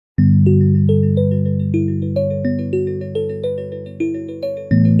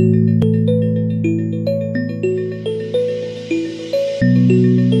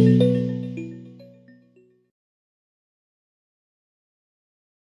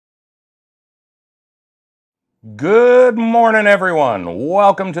Good morning, everyone.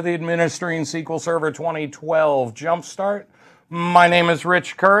 Welcome to the Administering SQL Server 2012 Jump Start. My name is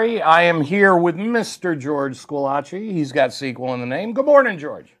Rich Curry. I am here with Mr. George Squillace. He's got SQL in the name. Good morning,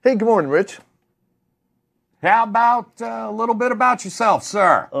 George. Hey, good morning, Rich. How about a little bit about yourself,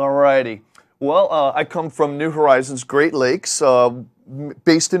 sir? Alrighty. Well, I come from New Horizons, Great Lakes,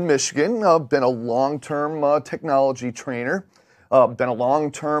 based in Michigan. Been a long-term technology trainer. Been a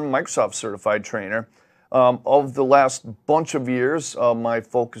long-term Microsoft certified trainer. Of the last bunch of years, my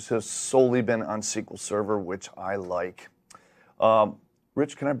focus has solely been on SQL Server, which I like.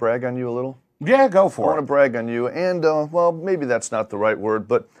 Rich, can I brag on you a little? Yeah, go for it. I want to brag on you, and well, maybe that's not the right word,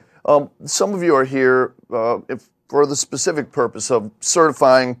 but some of you are here for the specific purpose of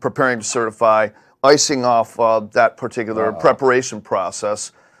certifying, preparing to certify, icing off that particular preparation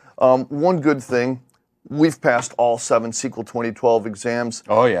process. One good thing, we've passed all 7 SQL 2012 exams.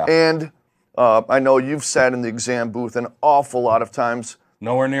 Oh, yeah. And I know you've sat in the exam booth an awful lot of times.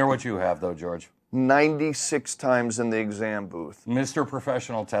 Nowhere near what you have, though, George. 96 times in the exam booth. Mr.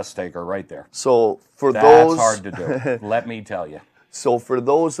 Professional Test Taker right there. So for That's those... hard to do, let me tell you. So for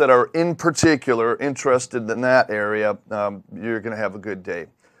those that are in particular interested in that area, you're going to have a good day.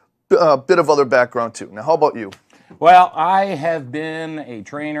 A bit of other background too. Now, how about you? Well, I have been a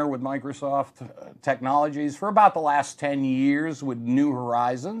trainer with Microsoft Technologies for about the last 10 years with New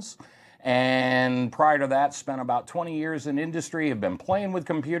Horizons. And prior to that, spent about 20 years in industry. Have been playing with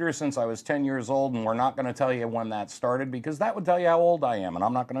computers since I was 10 years old, and we're not going to tell you when that started because that would tell you how old I am, and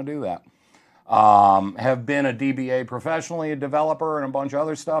I'm not going to do that. Have been a DBA professionally, a developer, and a bunch of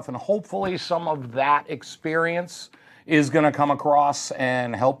other stuff, and hopefully some of that experience is going to come across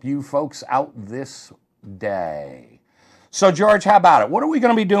and help you folks out this day. So, George, how about it? What are we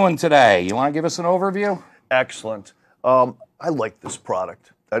going to be doing today? You want to give us an overview? Excellent. I like this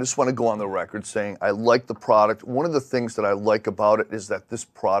product. I just want to go on the record saying I like the product. One of the things that I like about it is that this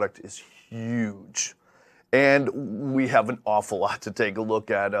product is huge. And we have an awful lot to take a look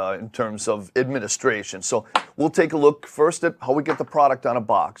at in terms of administration. So we'll take a look first at how we get the product on a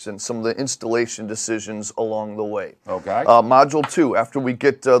box and some of the installation decisions along the way. Okay. Module 2, after we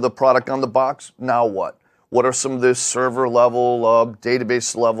get the product on the box, now what? What are some of the server level,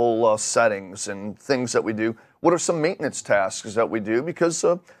 database level settings and things that we do? What are some maintenance tasks that we do? Because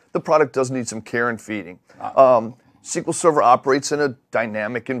the product does need some care and feeding. SQL Server operates in a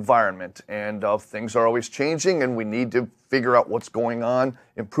dynamic environment, and things are always changing, and we need to figure out what's going on,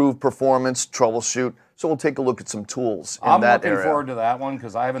 improve performance, troubleshoot. So we'll take a look at some tools in that area. I'm looking forward to that one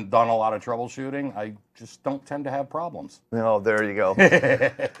because I haven't done a lot of troubleshooting. I just don't tend to have problems. Oh, there you go.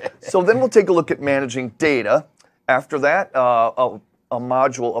 So then we'll take a look at managing data. After that, a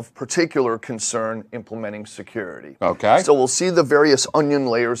module of particular concern, implementing security. Okay. So we'll see the various onion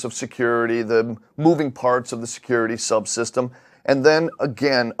layers of security, the moving parts of the security subsystem, and then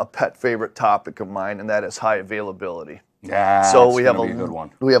again a pet favorite topic of mine, and that is high availability. Yeah, so we have a good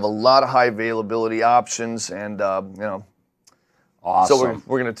one. We have a lot of high availability options, and you know. Awesome. So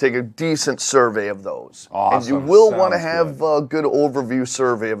we're going to take a decent survey of those. Awesome. And you will want to have a good overview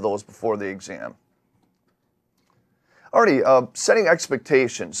survey of those before the exam. Alrighty, setting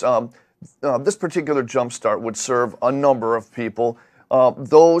expectations. This particular jump start would serve a number of people.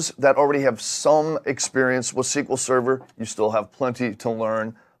 Those that already have some experience with SQL Server, you still have plenty to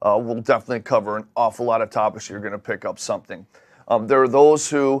learn. We'll definitely cover an awful lot of topics. You're going to pick up something. There are those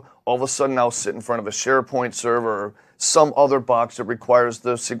who all of a sudden now sit in front of a SharePoint server or some other box that requires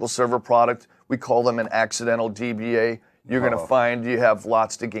the SQL Server product. We call them an accidental DBA. You're going to find you have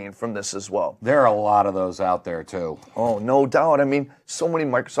lots to gain from this as well. There are a lot of those out there, too. Oh, no doubt. I mean, so many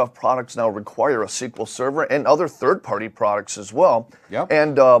Microsoft products now require a SQL Server and other third-party products as well. Yep.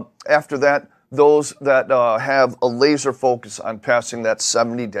 And after that, those that have a laser focus on passing that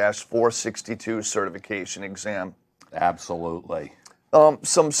 70-462 certification exam. Absolutely.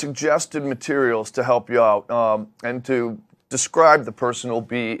 Some suggested materials to help you out and to describe the person who will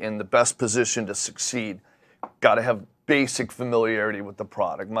be in the best position to succeed. Got to have basic familiarity with the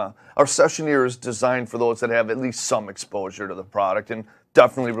product. Our session here is designed for those that have at least some exposure to the product and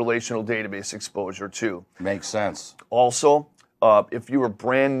definitely relational database exposure too. Makes sense. Also, if you are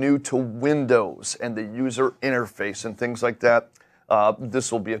brand new to Windows and the user interface and things like that,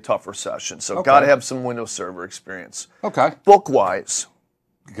 this will be a tougher session. So got to have some Windows Server experience. Okay. Book-wise.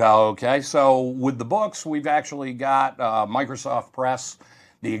 Okay, so with the books, we've actually got Microsoft Press,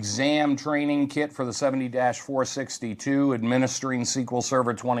 the exam training kit for the 70-462, Administering SQL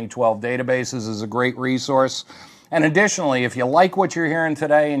Server 2012 Databases is a great resource. And additionally, if you like what you're hearing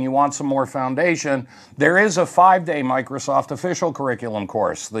today and you want some more foundation, there is a 5-day Microsoft official curriculum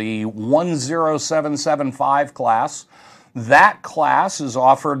course, the 10775 class. That class is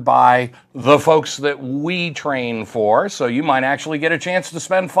offered by the folks that we train for, so you might actually get a chance to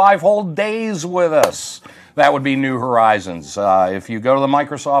spend 5 whole days with us. That would be New Horizons. If you go to the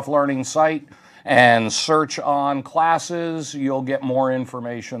Microsoft Learning site and search on classes, you'll get more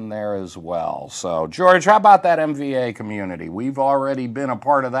information there as well. So, George, how about that MVA community? We've already been a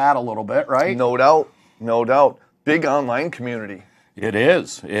part of that a little bit, right? No doubt, no doubt. Big online community. It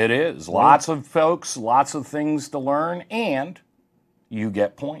is. It is. Lots of folks, lots of things to learn, and you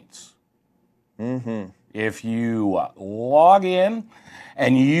get points. If you log in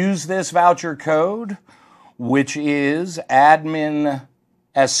and use this voucher code, which is admin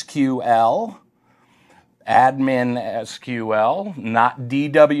SQL, not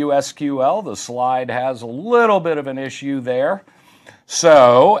DWSQL. The slide has a little bit of an issue there.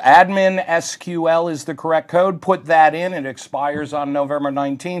 So admin SQL is the correct code. Put that in. It expires on November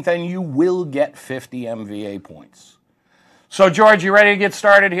 19th, and you will get 50 MVA points. So, George, you ready to get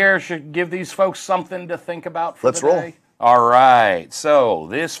started here? Should give these folks something to think about for Let's the day? roll. All right. So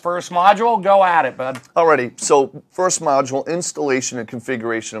this first module, go at it, bud. Alrighty. So first module, installation and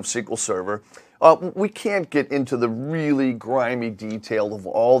configuration of SQL Server. We can't get into the really grimy detail of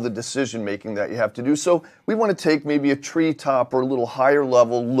all the decision making that you have to do. So we want to take maybe a treetop or a little higher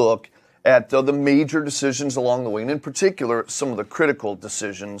level look at the major decisions along the way, and in particular, some of the critical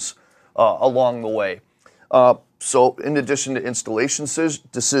decisions along the way. So in addition to installation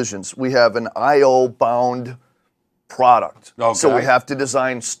decisions, we have an I/O bound product. Okay. So we have to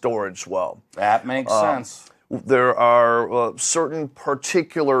design storage well. That makes sense. There are certain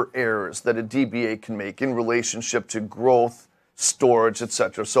particular errors that a DBA can make in relationship to growth, storage,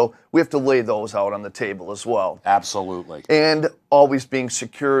 etc. So we have to lay those out on the table as well. Absolutely. And always being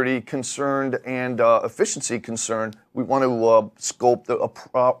security concerned and efficiency concerned, we want to scope the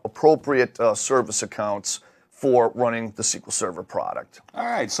appropriate service accounts for running the SQL Server product. All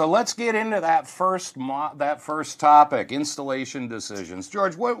right, so let's get into that first topic, installation decisions.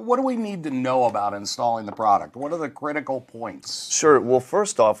 George, what do we need to know about installing the product? What are the critical points? Sure. Well,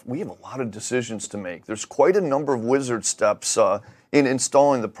 first off, we have a lot of decisions to make. There's quite a number of wizard steps in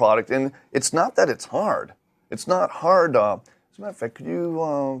installing the product, and it's not that it's hard. It's not hard. As a matter of fact, could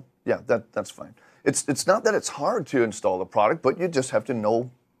you? Yeah, that's fine. It's not that it's hard to install the product, but you just have to know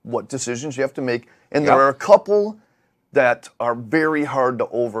what decisions you have to make. And there are a couple that are very hard to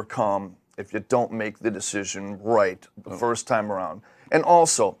overcome if you don't make the decision right the first time around. And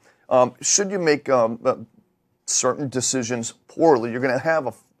also, should you make certain decisions poorly, you're going to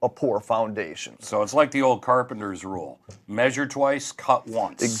have a poor foundation. So it's like the old carpenter's rule. Measure twice, cut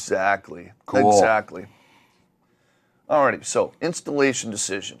once. Exactly. Cool. Exactly. Alrighty, so installation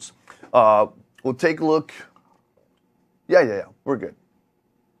decisions. We'll take a look. Yeah, we're good.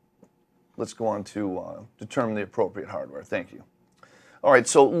 Let's go on to determine the appropriate hardware. Thank you. All right,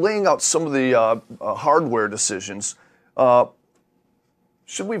 so laying out some of the hardware decisions.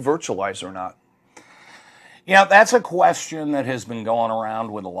 Should we virtualize or not? Yeah, that's a question that has been going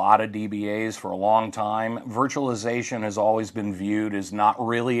around with a lot of DBAs for a long time. Virtualization has always been viewed as not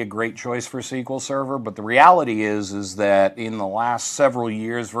really a great choice for SQL Server, but the reality is that in the last several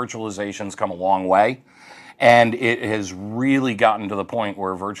years, virtualization's come a long way. And it has really gotten to the point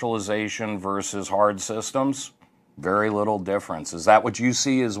where virtualization versus hard systems, very little difference. Is that what you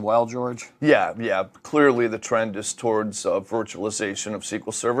see as well, George? Yeah. Clearly the trend is towards virtualization of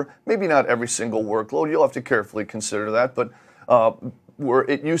SQL Server. Maybe not every single workload. You'll have to carefully consider that. But where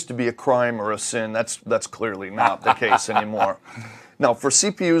it used to be a crime or a sin, that's clearly not the case anymore. Now, for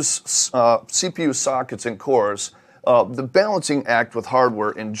CPU sockets and cores, the balancing act with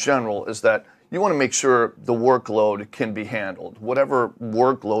hardware in general is that you want to make sure the workload can be handled. Whatever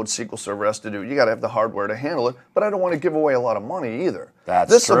workload SQL Server has to do, you got to have the hardware to handle it, but I don't want to give away a lot of money either.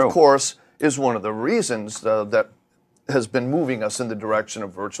 This, of course, is one of the reasons that has been moving us in the direction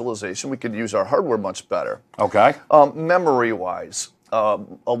of virtualization. We could use our hardware much better. Okay. Memory-wise, a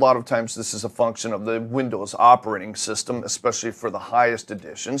lot of times this is a function of the Windows operating system, especially for the highest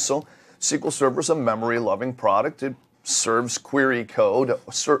editions. So SQL Server is a memory-loving product. It serves query code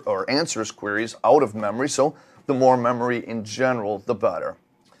or answers queries out of memory, so the more memory in general, the better.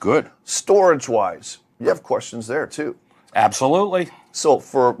 Good. Storage-wise, you have questions there too. Absolutely. So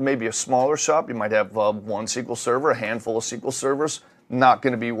for maybe a smaller shop, you might have one SQL Server, a handful of SQL servers. Not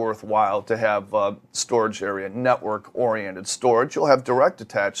going to be worthwhile to have storage area network-oriented storage. You'll have direct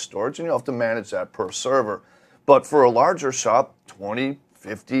attached storage, and you'll have to manage that per server. But for a larger shop, 20,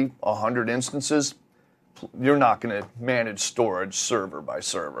 50, 100 instances, you're not going to manage storage server by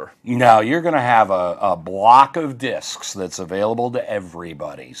server. No, you're going to have a block of disks that's available to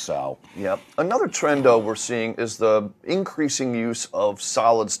everybody. So, yep. Another trend we're seeing is the increasing use of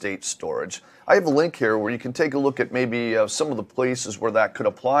solid-state storage. I have a link here where you can take a look at maybe some of the places where that could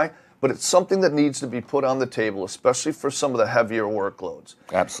apply, but it's something that needs to be put on the table, especially for some of the heavier workloads.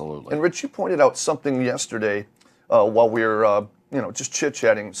 Absolutely. And Rich, you pointed out something yesterday while we were just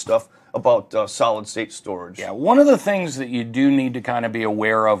chit-chatting and stuff about solid-state storage. Yeah, one of the things that you do need to kind of be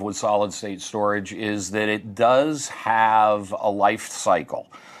aware of with solid-state storage is that it does have a life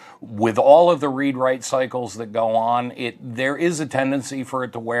cycle. With all of the read-write cycles that go on, there is a tendency for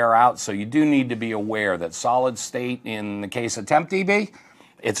it to wear out, so you do need to be aware that solid-state, in the case of TempDB,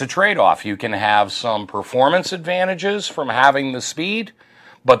 it's a trade-off. You can have some performance advantages from having the speed,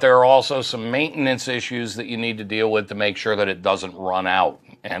 but there are also some maintenance issues that you need to deal with to make sure that it doesn't run out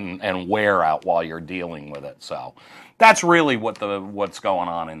and wear out while you're dealing with it. So that's really what's going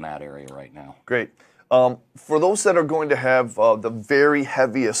on in that area right now. Great. For those that are going to have the very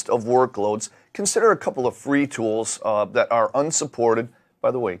heaviest of workloads, consider a couple of free tools that are unsupported. By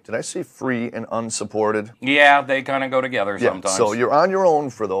the way, did I say free and unsupported? Yeah, they kind of go together sometimes. So you're on your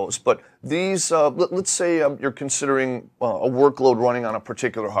own for those. But these, let's say you're considering a workload running on a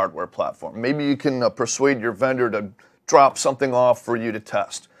particular hardware platform. Maybe you can persuade your vendor to drop something off for you to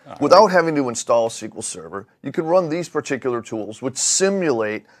test. Without having to install SQL Server, you can run these particular tools which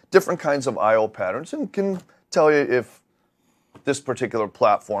simulate different kinds of I/O patterns and can tell you if this particular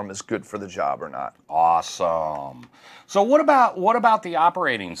platform is good for the job or not. Awesome. So what about the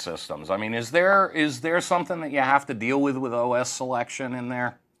operating systems? I mean, is there something that you have to deal with OS selection in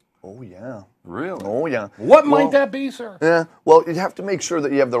there? Oh, yeah. Really? Oh, yeah. What might that be, sir? Yeah, well, you have to make sure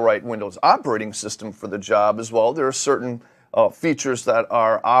that you have the right Windows operating system for the job as well. There are certain features that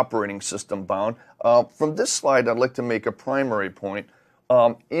are operating system bound. From this slide, I'd like to make a primary point.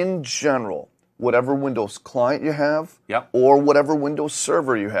 In general, whatever Windows client you have, or whatever Windows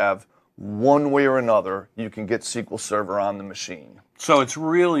server you have, one way or another, you can get SQL Server on the machine. So it's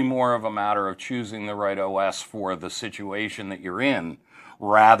really more of a matter of choosing the right OS for the situation that you're in,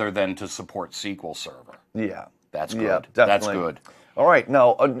 rather than to support SQL Server. Yeah. That's good. Yeah, definitely. That's good. All right,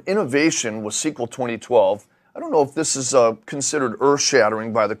 now, an innovation was SQL 2012. I don't know if this is considered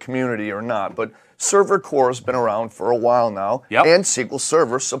earth-shattering by the community or not, but Server Core has been around for a while now, and SQL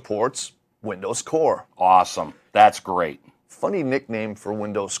Server supports Windows Core. Awesome. That's great. Funny nickname for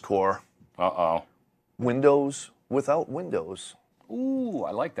Windows Core. Uh-oh. Windows without Windows. Ooh,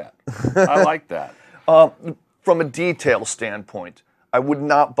 I like that. I like that. From a detail standpoint, I would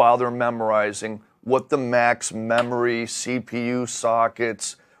not bother memorizing what the max memory, CPU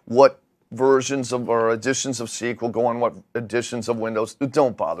sockets, what versions of or editions of SQL go on what editions of Windows.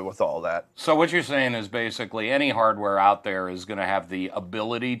 Don't bother with all that. So what you're saying is basically any hardware out there is going to have the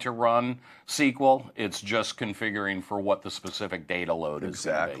ability to run SQL. It's just configuring for what the specific data load is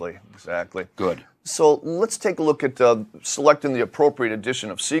going to be. Exactly. Good. So let's take a look at selecting the appropriate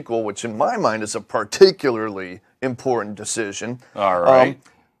edition of SQL, which in my mind is a particularly important decision. All right.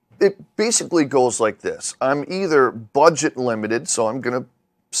 It basically goes like this. I'm either budget limited, so I'm going to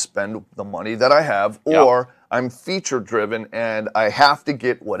spend the money that I have, or I'm feature driven and I have to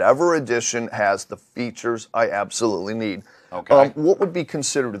get whatever edition has the features I absolutely need. Okay. What would be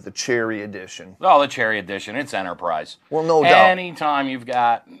considered the Cherry edition? Oh, the Cherry edition. It's enterprise. Well, no doubt. Anytime you've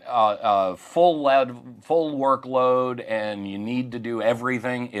got a full workload and you need to do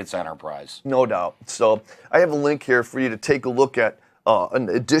everything, it's enterprise. No doubt. So I have a link here for you to take a look at an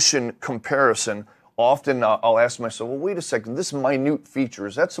edition comparison. Often I'll ask myself, well, wait a second, this minute feature,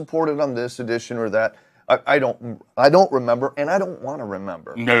 is that supported on this edition or that? I don't remember, and I don't want to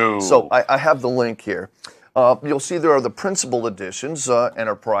remember. No. So I have the link here. You'll see there are the principal editions,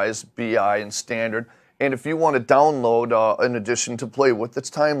 Enterprise, BI, and Standard. And if you want to download an edition to play with that's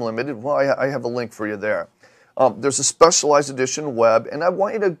time limited, well, I have a link for you there. There's a specialized edition, Web, and I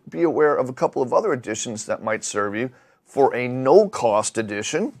want you to be aware of a couple of other editions that might serve you. For a no-cost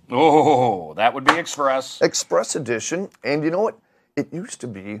edition. Oh, that would be Express. Express edition. And you know what? It used to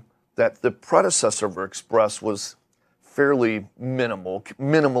be that the predecessor of Express was fairly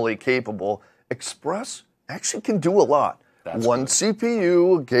minimally capable. Express actually can do a lot. That's One good.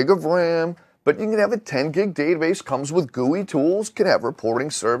 CPU, a gig of RAM, but you can have a 10 gig database, comes with GUI tools, can have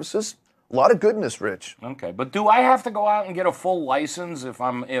reporting services. A lot of goodness, Rich. Okay, but do I have to go out and get a full license if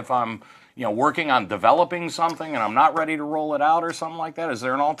I'm working on developing something and I'm not ready to roll it out or something like that? Is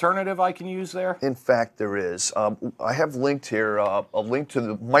there an alternative I can use there? In fact, there is. I have linked here a link to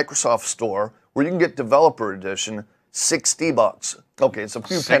the Microsoft Store where you can get Developer Edition. $60. Okay, it's a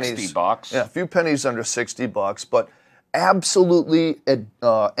few pennies. $60? Yeah, a few pennies under $60, but absolutely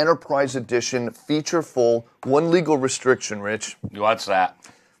enterprise edition, feature full. One legal restriction, Rich. What's that?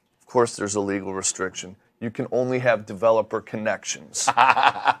 Of course, there's a legal restriction. You can only have developer connections.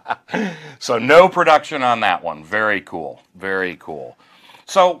 So no production on that one. Very cool. Very cool.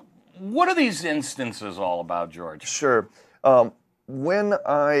 So what are these instances all about, George? Sure. When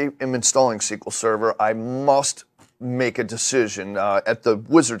I am installing SQL Server, I must make a decision at the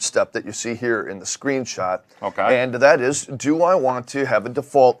wizard step that you see here in the screenshot. Okay. And that is, do I want to have a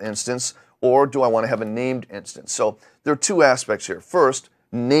default instance or do I want to have a named instance? So there are two aspects here. First,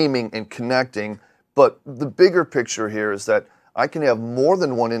 naming and connecting. But the bigger picture here is that I can have more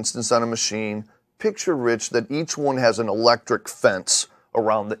than one instance on a machine. Picture, Rich, that each one has an electric fence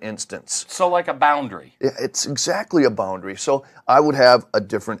around the instance. So like a boundary. It's exactly a boundary. So I would have a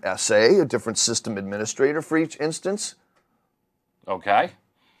different SA, a different system administrator for each instance. Okay.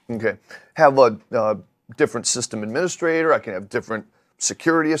 Okay. Have a different system administrator. I can have different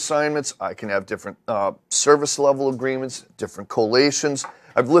security assignments. I can have different service level agreements, different collations.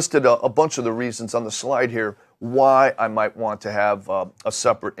 I've listed a bunch of the reasons on the slide here why I might want to have a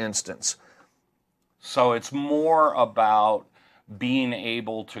separate instance. So it's more about being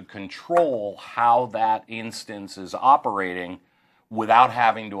able to control how that instance is operating without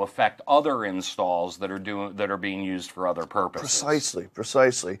having to affect other installs that are being used for other purposes.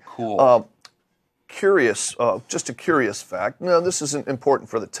 Precisely. Cool. Just a curious fact. No, this isn't important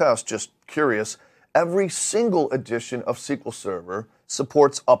for the test, just curious. Every single edition of SQL Server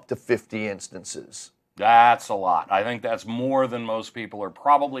supports up to 50 instances. That's a lot. I think that's more than most people are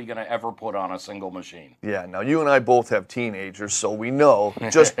probably going to ever put on a single machine. Yeah, now you and I both have teenagers, so we know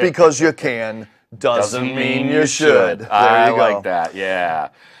just because you can doesn't mean you should. There I you go. like that, yeah.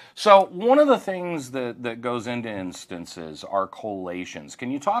 So one of the things that goes into instances are collations.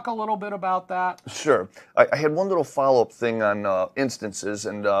 Can you talk a little bit about that? Sure. I had one little follow-up thing on instances,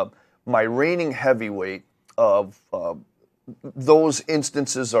 and my reigning heavyweight of those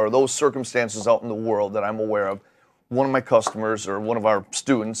instances or those circumstances out in the world that I'm aware of, one of my customers or one of our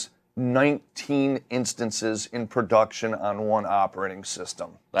students, 19 instances in production on one operating system.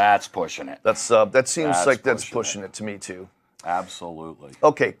 That's pushing it. That seems like that's pushing it to me too. Absolutely.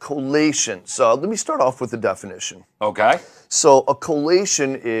 Okay, collation. So let me start off with the definition. Okay. So a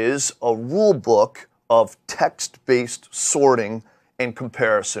collation is a rule book of text-based sorting and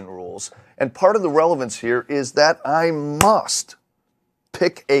comparison rules. And part of the relevance here is that I must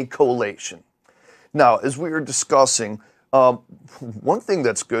pick a collation. Now, as we were discussing, one thing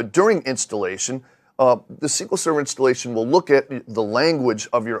that's good, during installation, the SQL Server installation will look at the language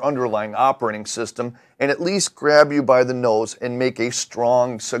of your underlying operating system and at least grab you by the nose and make a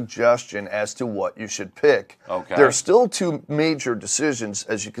strong suggestion as to what you should pick. Okay. There are still two major decisions,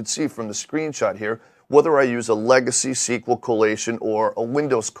 as you can see from the screenshot here, whether I use a legacy SQL collation or a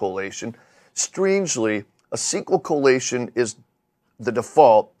Windows collation. Strangely, a SQL collation is the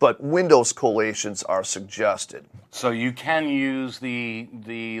default, but Windows collations are suggested. So you can use the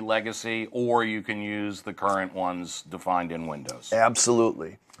legacy or you can use the current ones defined in Windows.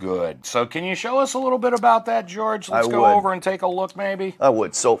 Absolutely. Good. So can you show us a little bit about that, George? Let's go over and take a look maybe. I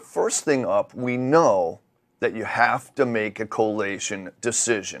would. So first thing up, we know that you have to make a collation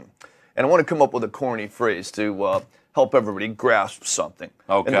decision. And I want to come up with a corny phrase to help everybody grasp something.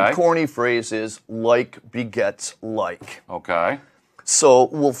 Okay. And the corny phrase is like begets like. Okay. So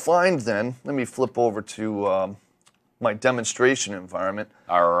we'll find then, let me flip over to my demonstration environment.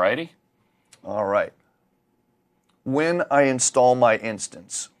 All righty. All right. When I install my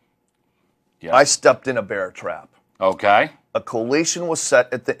instance, Yeah. I stepped in a bear trap. Okay. A collation was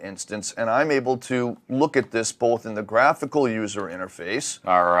set at the instance, and I'm able to look at this both in the graphical user interface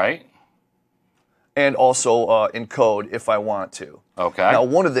All right. and also in code if I want to. Okay. Now,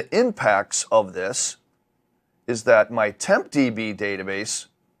 one of the impacts of this is that my tempDB database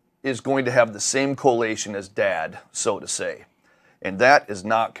is going to have the same collation as DAD, so to say, and that is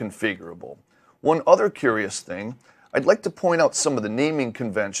not configurable. One other curious thing, I'd like to point out some of the naming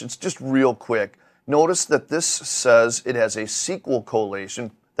conventions just real quick. Notice that this says it has a SQL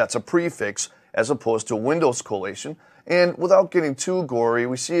collation, that's a prefix, as opposed to a Windows collation. And without getting too gory,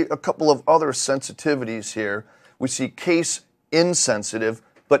 we see a couple of other sensitivities here. We see case insensitive,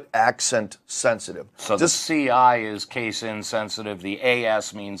 but accent sensitive. So the CI is case insensitive, the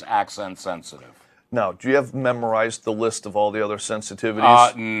AS means accent sensitive. Now, do you have memorized the list of all the other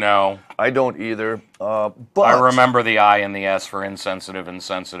sensitivities? No. I don't either. But I remember the I and the S for insensitive and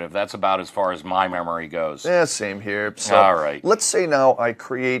sensitive. That's about as far as my memory goes. Yeah, same here. So All right. let's say now I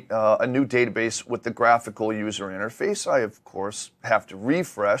create a new database with the graphical user interface. I, of course, have to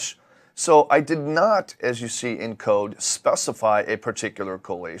refresh. So I did not, as you see in code, specify a particular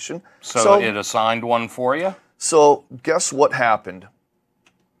collation. So it assigned one for you? So guess what happened?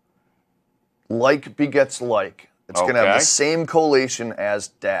 Like begets like. It's going to have the same collation as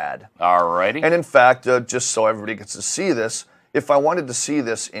dad. Alrighty. And in fact, just so everybody gets to see this, if I wanted to see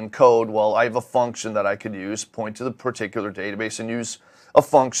this in code, well, I have a function that I could use, point to the particular database, and use a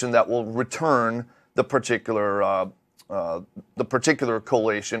function that will return the particular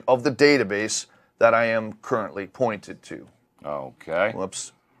collation of the database that I am currently pointed to. Okay.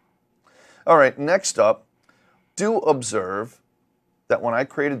 Whoops. All right, next up, do observe that when I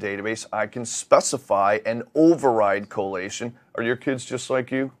create a database, I can specify an override collation. Are your kids just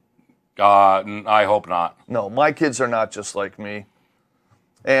like you? I hope not. No, my kids are not just like me.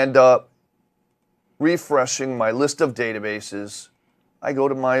 And refreshing my list of databases, I go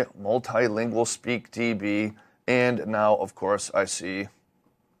to my multilingual speak DB, and now, of course, I see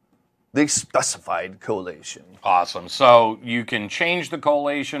the specified collation. Awesome. So you can change the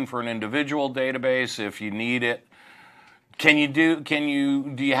collation for an individual database if you need it. Do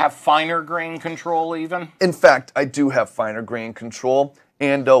you have finer grain control even? In fact, I do have finer grain control.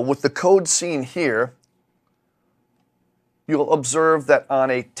 And with the code seen here, you'll observe that on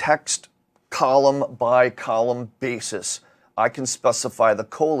a text column by column basis, I can specify the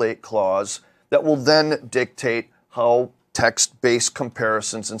collate clause that will then dictate how text-based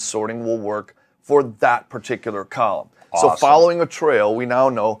comparisons and sorting will work for that particular column. Awesome. So following a trail, we now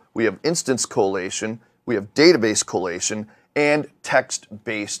know we have instance collation, we have database collation, and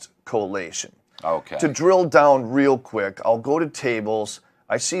text-based collation. Okay. To drill down real quick, I'll go to tables.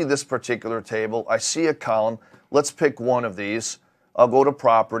 I see this particular table. I see a column. Let's pick one of these. I'll go to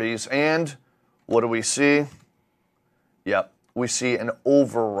properties, and what do we see? Yep, we see an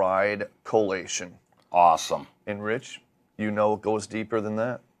override collation. Awesome. And Rich, you know it goes deeper than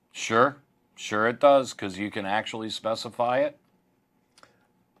that? Sure it does, because you can actually specify it.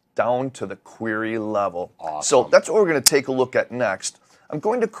 Down to the query level. Awesome. So that's what we're going to take a look at next. I'm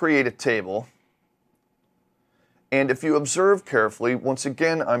going to create a table. And if you observe carefully, once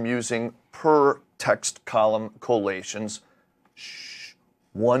again, I'm using per text column collations,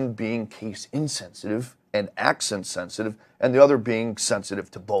 one being case insensitive and accent sensitive, and the other being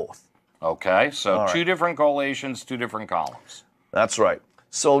sensitive to both. Okay, so All right. Two different collations, two different columns. That's right.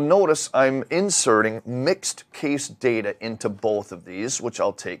 So notice I'm inserting mixed case data into both of these, which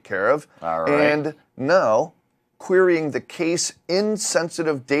I'll take care of. All right. And now, querying the case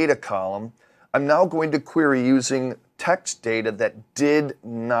insensitive data column, I'm now going to query using text data that did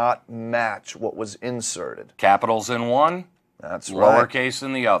not match what was inserted. Capitals in one, That's right. lowercase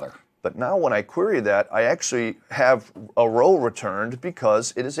in the other. But now when I query that, I actually have a row returned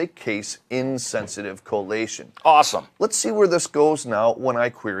because it is a case insensitive collation. Awesome. Let's see where this goes now when I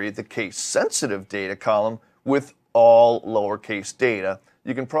query the case sensitive data column with all lowercase data.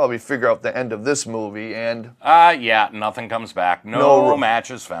 You can probably figure out the end of this movie and... yeah, nothing comes back. No match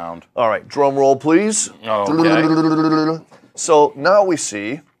is found. All right, drum roll, please. Okay. So now we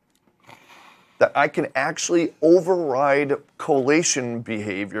see that I can actually override collation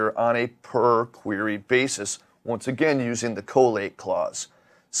behavior on a per query basis, once again using the collate clause.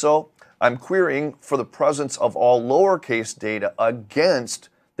 So I'm querying for the presence of all lowercase data against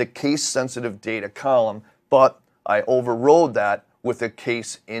the case-sensitive data column, but I overrode that with a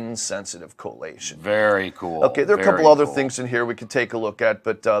case-insensitive collation. Very cool. Okay, there are a couple other things in here we could take a look at,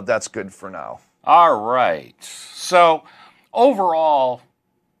 but that's good for now. All right. So overall,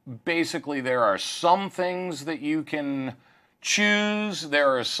 basically there are some things that you can choose.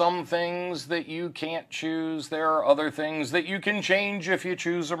 There are some things that you can't choose. There are other things that you can change if you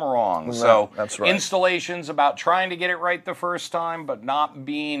choose them wrong. So that's right. Installation's about trying to get it right the first time, but not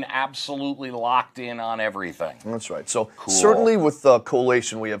being absolutely locked in on everything. That's right. So Cool. certainly with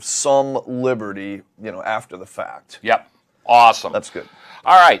collation, we have some liberty, after the fact. Yep. Awesome. That's good.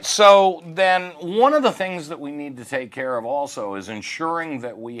 All right, so then one of the things that we need to take care of also is ensuring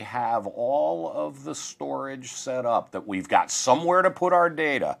that we have all of the storage set up, that we've got somewhere to put our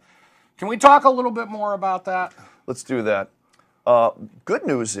data. Can we talk a little bit more about that? Let's do that. Good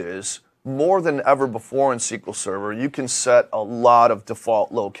news is, more than ever before in SQL Server, you can set a lot of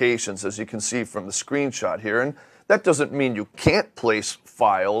default locations, as you can see from the screenshot here. And that doesn't mean you can't place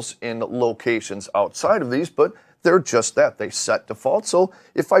files in locations outside of these, but they're just that. They set default. So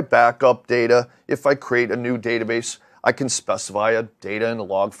if I back up data, if I create a new database, I can specify a data and a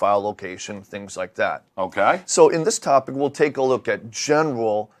log file location, things like that. Okay. So in this topic, we'll take a look at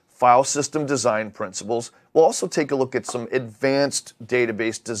general file system design principles. We'll also take a look at some advanced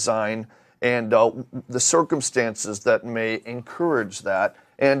database design and the circumstances that may encourage that,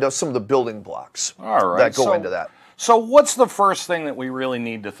 and some of the building blocks that go into that. So what's the first thing that we really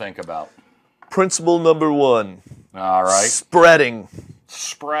need to think about? Principle number 1. All right. Spreading.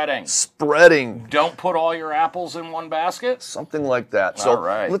 Spreading. Don't put all your apples in one basket? Something like that. So all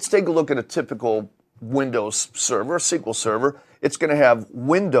right. Let's take a look at a typical Windows server, SQL server. It's going to have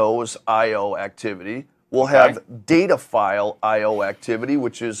Windows I/O activity. We'll have data file I/O activity,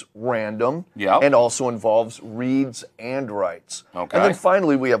 which is random and also involves reads and writes. Okay. And then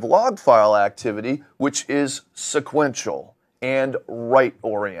finally, we have log file activity, which is sequential and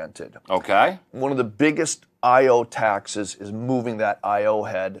write-oriented. Okay. One of the biggest I/O taxes is moving that I/O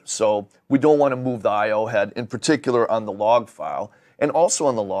head. So we don't want to move the I/O head, in particular on the log file. And also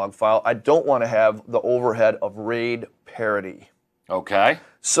on the log file, I don't want to have the overhead of RAID parity. Okay.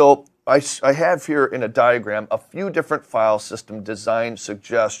 So I have here in a diagram a few different file system design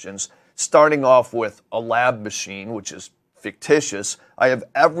suggestions, starting off with a lab machine, which is fictitious. I have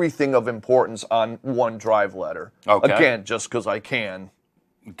everything of importance on one drive letter. Okay. Again, just because I can.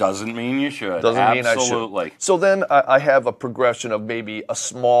 Doesn't mean you should. Doesn't mean I should. Absolutely. So then I have a progression of maybe a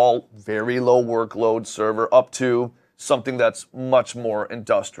small, very low workload server up to something that's much more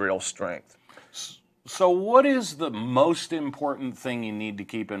industrial strength. So what is the most important thing you need to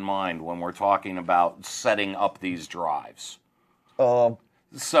keep in mind when we're talking about setting up these drives?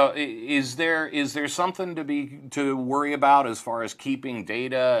 So is there something to worry about as far as keeping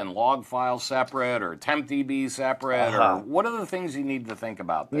data and log files separate or tempDB separate? Or what are the things you need to think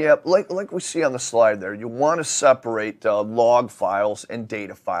about there? Yeah, like we see on the slide there, you want to separate log files and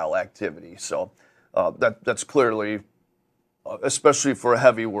data file activity. So that's clearly, especially for a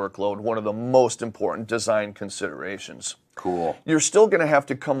heavy workload, one of the most important design considerations. Cool. You're still going to have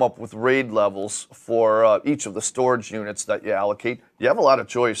to come up with RAID levels for each of the storage units that you allocate. You have a lot of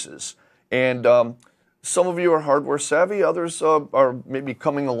choices. And some of you are hardware savvy, others are maybe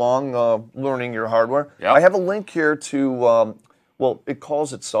coming along learning your hardware. Yep. I have a link here to, well, it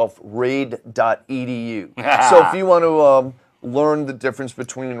calls itself raid.edu. So if you want to learn the difference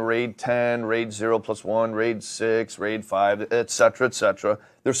between RAID 10, RAID 0 plus 1, RAID 6, RAID 5, etc., etc.,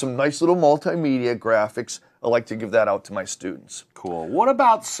 there's some nice little multimedia graphics. I like to give that out to my students. Cool. What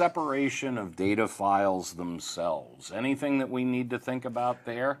about separation of data files themselves? Anything that we need to think about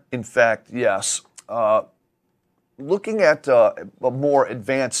there? In fact, yes. Looking at a more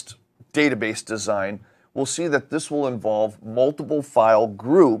advanced database design, we'll see that this will involve multiple file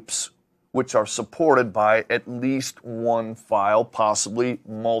groups which are supported by at least one file, possibly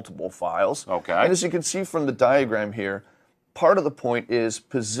multiple files. Okay. And as you can see from the diagram here, part of the point is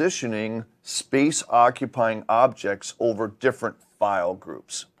positioning space-occupying objects over different file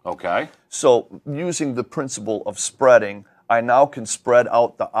groups. Okay. So using the principle of spreading, I now can spread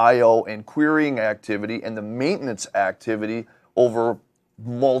out the I/O and querying activity and the maintenance activity over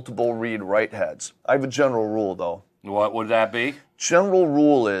multiple read-write heads. I have a general rule, though. What would that be? General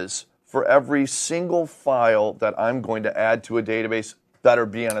rule is, for every single file that I'm going to add to a database, better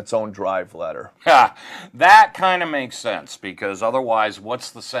be on its own drive letter. That kind of makes sense, because otherwise,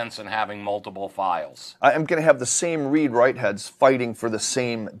 what's the sense in having multiple files? I'm going to have the same read-write heads fighting for the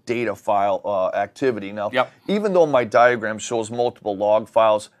same data file activity. Now, even though my diagram shows multiple log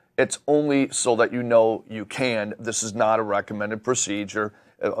files, it's only so that you know you can. This is not a recommended procedure.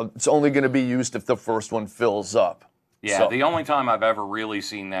 It's only going to be used if the first one fills up. Yeah, So- the only time I've ever really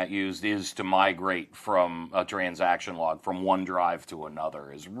seen that used is to migrate from a transaction log from one drive to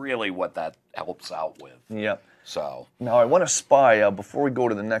another, is really what that helps out with. Yeah. So Now I want to spy, before we go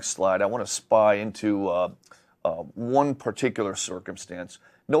to the next slide, I want to spy into one particular circumstance.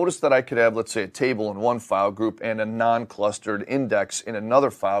 Notice that I could have, let's say, a table in one file group and a non-clustered index in another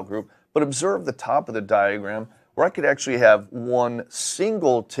file group, but observe the top of the diagram where I could actually have one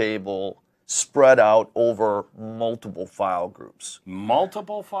single table spread out over multiple file groups.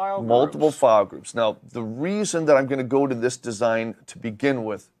 multiple file groups? Multiple file groups. Now, the reason that I'm going to go to this design to begin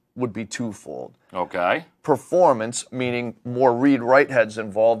with would be twofold. Okay. Performance, meaning more read-write heads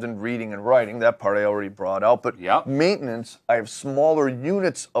involved in reading and writing. That part I already brought out. But maintenance, I have smaller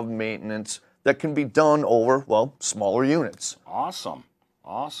units of maintenance that can be done over, well, smaller units. Awesome.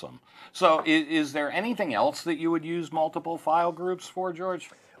 Awesome. So is there anything else that you would use multiple file groups for, George?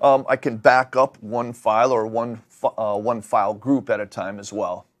 I can back up one file or one file group at a time as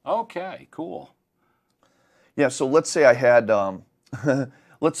well. Okay, cool. Yeah, so let's say I had,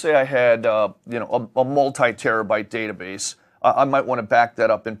 let's say I had, you know, a multi-terabyte database. I might want to back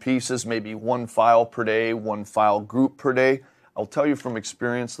that up in pieces, maybe one file per day, one file group per day. I'll tell you from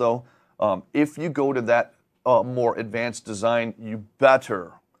experience, though, if you go to that more advanced design, you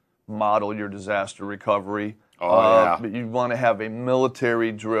better model your disaster recovery. But you want to have a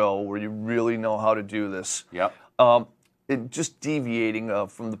military drill where you really know how to do this. Yep. Just deviating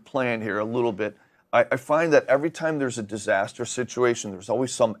from the plan here a little bit, I find that every time there's a disaster situation, there's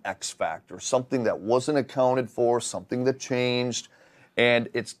always some X factor, something that wasn't accounted for, something that changed, and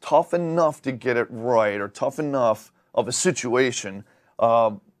it's tough enough to get it right, or tough enough of a situation.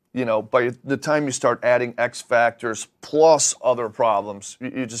 You know, by the time you start adding X factors plus other problems,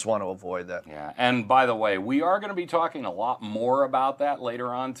 you just want to avoid that. Yeah, and by the way, we are going to be talking a lot more about that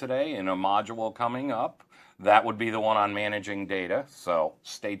later on today in a module coming up. That would be the one on managing data, so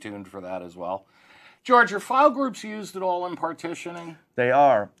stay tuned for that as well. George, are file groups used at all in partitioning? They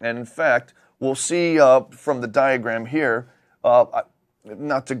are, and in fact, we'll see from the diagram here,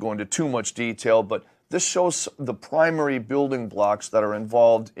 not to go into too much detail, but this shows the primary building blocks that are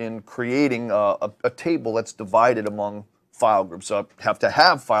involved in creating a table that's divided among file groups. So I have to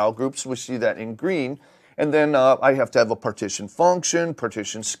have file groups, we see that in green, and then I have to have a partition function,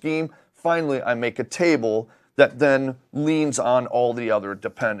 partition scheme. Finally, I make a table that then leans on all the other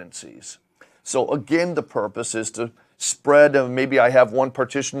dependencies. So again, the purpose is to spread, maybe I have one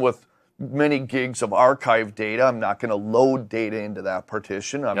partition with many gigs of archive data. I'm not going to load data into that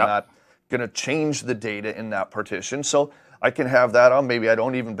partition. I'm not going to change the data in that partition. So I can have that on. Maybe I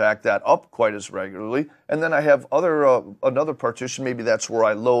don't even back that up quite as regularly. And then I have another partition. Maybe that's where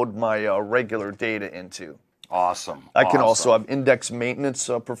I load my regular data into. Awesome. I can also have index maintenance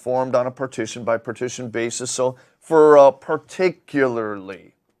performed on a partition by partition basis. So for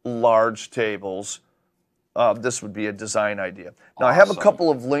particularly large tables, this would be a design idea. Now I have a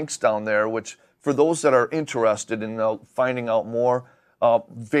couple of links down there, which for those that are interested in finding out more,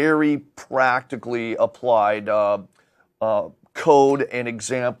 very practically applied code and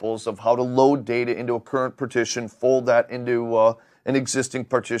examples of how to load data into a current partition, fold that into an existing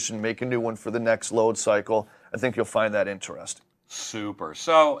partition, make a new one for the next load cycle. I think you'll find that interesting. Super.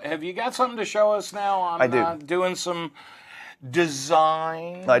 So have you got something to show us now on I do. Doing some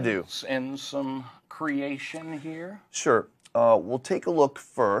design? I do. And some creation here? Sure. We'll take a look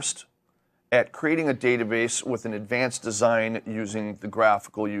first at creating a database with an advanced design using the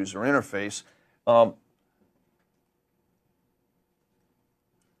graphical user interface.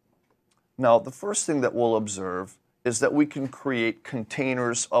 Now, the first thing that we'll observe is that we can create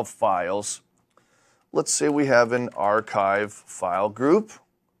containers of files. Let's say we have an archive file group.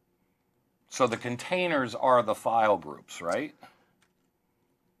 So the containers are the file groups, right?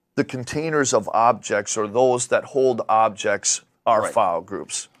 The containers of objects, or those that hold objects, are file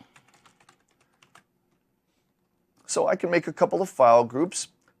groups. So I can make a couple of file groups,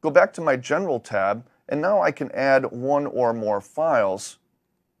 go back to my General tab, and now I can add one or more files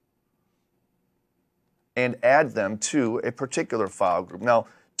and add them to a particular file group. Now,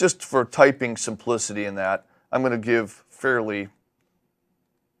 just for typing simplicity in that, I'm going to give fairly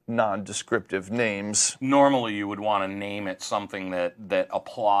non-descriptive names. Normally you would want to name it something that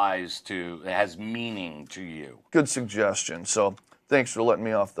applies to, that has meaning to you. Good suggestion. So thanks for letting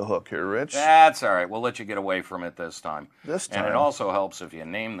me off the hook here, Rich. That's all right. We'll let you get away from it this time. This time. And it also helps if you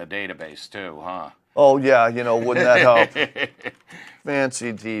name the database too, huh? Oh, yeah, you know, wouldn't that help?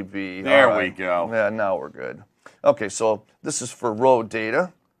 Fancy DB. There we go. Yeah, now we're good. Okay, so this is for row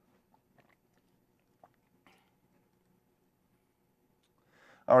data.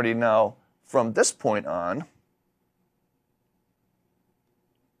 Alrighty, now, from this point on,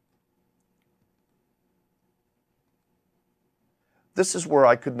 this is where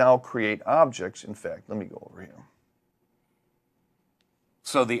I could now create objects. In fact, let me go over here.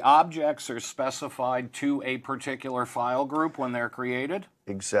 So the objects are specified to a particular file group when they're created?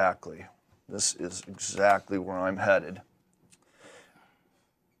 Exactly. This is exactly where I'm headed.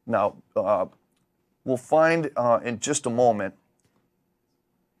 Now, we'll find in just a moment,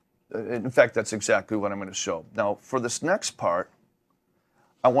 in fact, that's exactly what I'm going to show. Now, for this next part,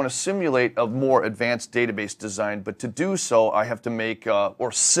 I want to simulate a more advanced database design, but to do so, I have to make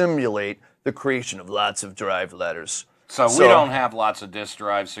or simulate the creation of lots of drive letters. So we don't have lots of disk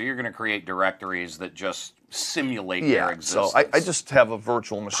drives, so you're going to create directories that just simulate their existence. So I just have a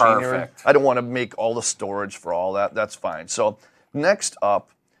virtual machine here. I don't want to make all the storage for all that. That's fine. So next up,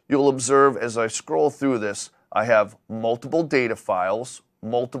 you'll observe as I scroll through this, I have multiple data files,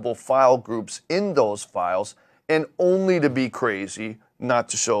 multiple file groups in those files, and only to be crazy, not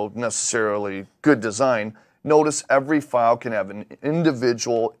to show necessarily good design, Notice every file can have an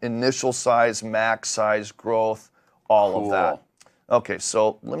individual initial size, max size, growth, all of that. Okay,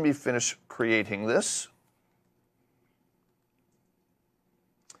 so let me finish creating this.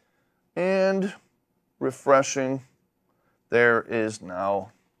 And refreshing, there is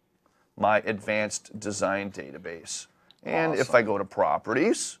now my advanced design database. And if I go to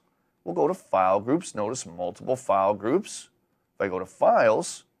properties, we'll go to file groups. Notice multiple file groups. If I go to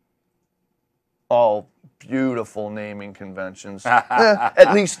files, all beautiful naming conventions.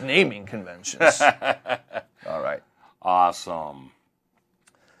 At least naming conventions. All right. Awesome.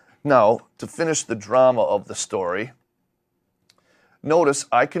 Now, to finish the drama of the story, notice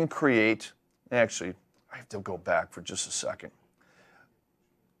I can create, actually, I have to go back for just a second.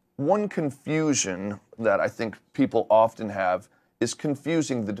 One confusion that I think people often have is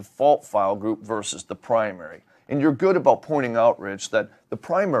confusing the default file group versus the primary. And you're good about pointing out, Rich, that the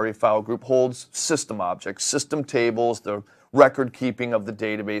primary file group holds system objects, system tables, the record keeping of the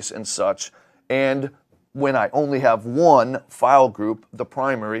database and such. And when I only have one file group, the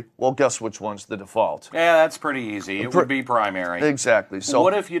primary, well, guess which one's the default? Yeah, that's pretty easy. It would be primary. Exactly. So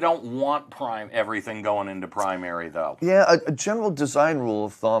what if you don't want everything going into primary, though? Yeah, a general design rule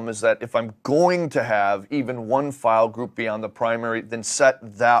of thumb is that if I'm going to have even one file group beyond the primary, then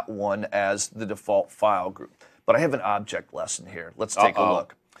set that one as the default file group. But I have an object lesson here. Let's take a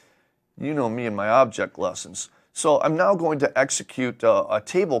look. You know me and my object lessons. So I'm now going to execute a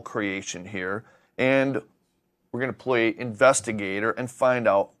table creation here, and we're going to play investigator and find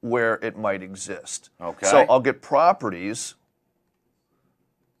out where it might exist. Okay. So I'll get properties.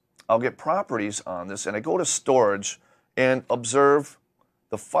 I'll get properties on this, and I go to storage and observe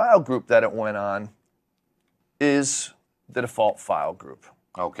the file group that it went on is the default file group.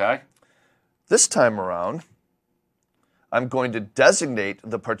 Okay. This time around, I'm going to designate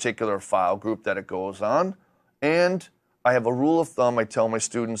the particular file group that it goes on, and I have a rule of thumb I tell my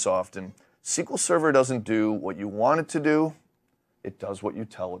students often. SQL Server doesn't do what you want it to do, it does what you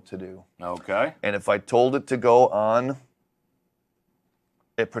tell it to do. Okay. And if I told it to go on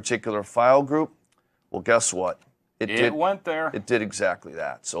a particular file group, well, guess what? It went there. It did exactly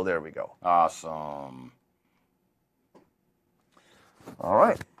that. So there we go. Awesome. All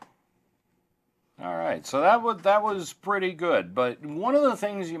right. All right, so that was pretty good. But one of the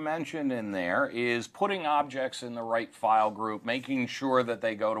things you mentioned in there is putting objects in the right file group, making sure that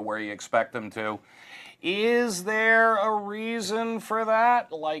they go to where you expect them to. Is there a reason for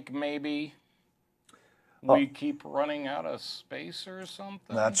that? Like maybe we keep running out of space or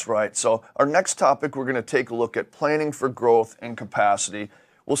something? That's right. So our next topic, we're going to take a look at planning for growth and capacity.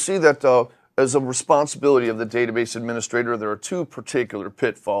 We'll see that as a responsibility of the database administrator, there are two particular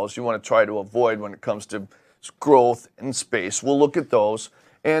pitfalls you want to try to avoid when it comes to growth and space. We'll look at those.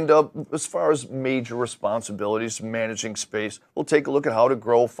 And as far as major responsibilities, managing space, we'll take a look at how to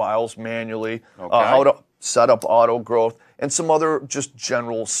grow files manually, how to set up auto growth, and some other just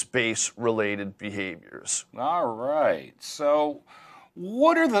general space-related behaviors. All right. So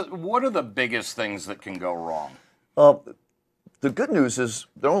what are the biggest things that can go wrong? The good news is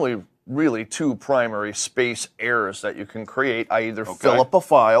there are only really two primary space errors that you can create. I either fill up a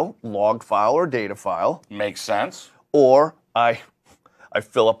file, log file or data file. Makes sense. Or I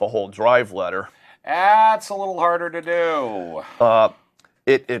fill up a whole drive letter. That's a little harder to do.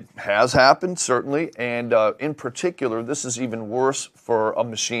 It has happened, certainly, and in particular, this is even worse for a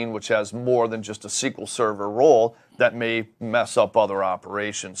machine which has more than just a SQL Server role that may mess up other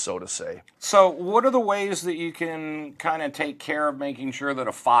operations, so to say. So what are the ways that you can kind of take care of making sure that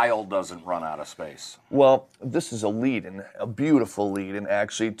a file doesn't run out of space? Well, this is a lead-in, a beautiful lead-in,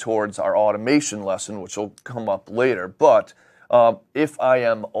 actually, towards our automation lesson, which will come up later. But if I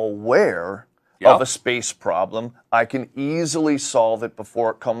am aware of a space problem, I can easily solve it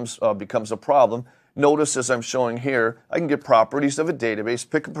before it becomes a problem. Notice, as I'm showing here, I can get properties of a database,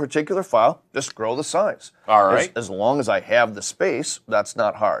 pick a particular file, just grow the size. All right. As long as I have the space, that's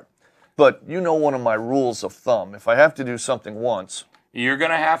not hard. But you know one of my rules of thumb, if I have to do something once, you're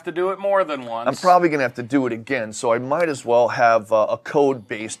going to have to do it more than once. I'm probably going to have to do it again, so I might as well have a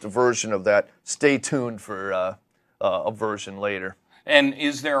code-based version of that. Stay tuned for a version later. And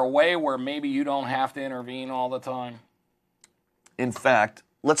is there a way where maybe you don't have to intervene all the time? In fact,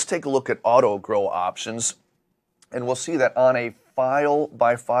 let's take a look at auto grow options, and we'll see that on a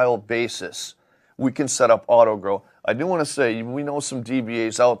file-by-file basis, we can set up auto grow. I do want to say we know some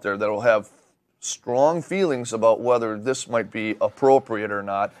DBAs out there that will have strong feelings about whether this might be appropriate or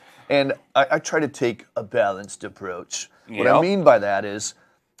not, and I try to take a balanced approach. What I mean by that is,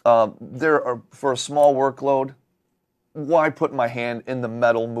 for a small workload, why put my hand in the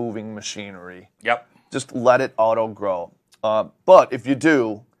metal moving machinery? Yep. Just let it auto grow. But if you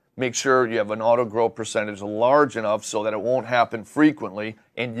do, make sure you have an auto grow percentage large enough so that it won't happen frequently,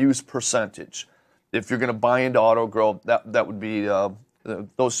 and use percentage. If you're going to buy into auto grow, that would be that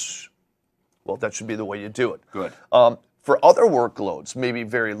should be the way you do it. Good. For other workloads, maybe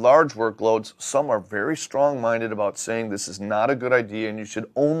very large workloads, some are very strong-minded about saying this is not a good idea and you should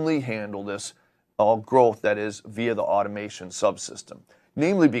only handle this growth that is via the automation subsystem.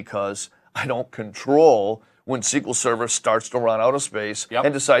 Namely because I don't control when SQL Server starts to run out of space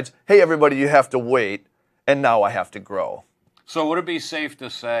and decides, hey, everybody, you have to wait, and now I have to grow. So would it be safe to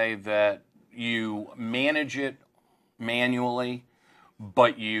say that you manage it manually,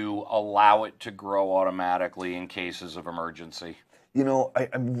 but you allow it to grow automatically in cases of emergency? You know,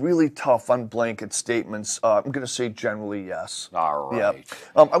 I'm really tough on blanket statements. I'm going to say generally yes. All right.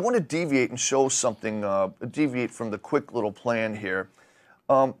 Yeah. I want to deviate and show something, deviate from the quick little plan here.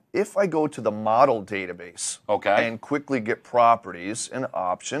 If I go to the model database and quickly get properties and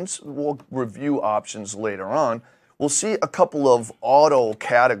options, we'll review options later on, we'll see a couple of auto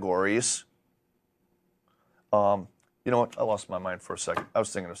categories. You know what? I lost my mind for a second. I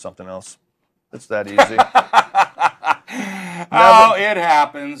was thinking of something else. It's that easy. It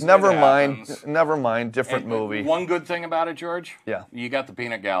happens. Never mind. Never mind. Different movie. One good thing about it, George? Yeah. You got the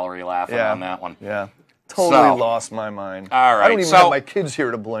peanut gallery laughing on that one. Yeah. Totally lost my mind. All right. I don't even have my kids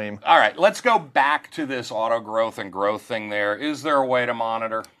here to blame. All right. Let's go back to this auto growth and growth thing there. Is there a way to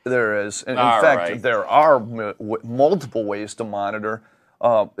monitor? There is. In fact, there are multiple ways to monitor.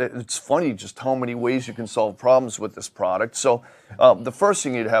 It's funny just how many ways you can solve problems with this product. So the first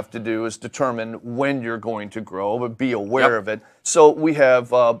thing you'd have to do is determine when you're going to grow, but be aware of it. So we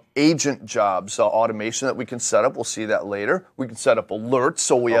have agent jobs automation that we can set up. We'll see that later. We can set up alerts,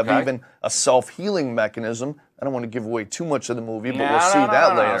 so we have even a self-healing mechanism. I don't want to give away too much of the movie, but we'll see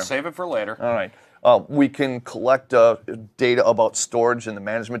that later. Save it for later. All right. We can collect data about storage in the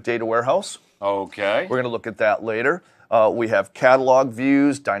management data warehouse. Okay. We're going to look at that later. We have catalog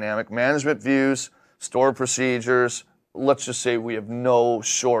views, dynamic management views, store procedures. Let's just say we have no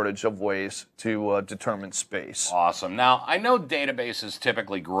shortage of ways to determine space. Awesome. Now, I know databases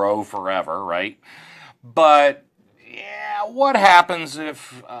typically grow forever, right? But, yeah, what happens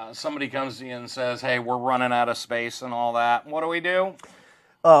if somebody comes to you and says, hey, we're running out of space and all that? What do we do?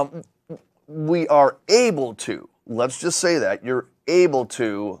 We are able to. Let's just say that. You're able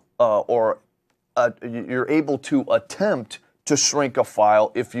to, you're able to attempt to shrink a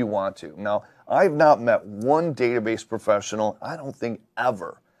file if you want to. Now, I've not met one database professional, I don't think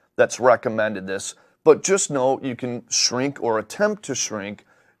ever, that's recommended this, but just know you can shrink or attempt to shrink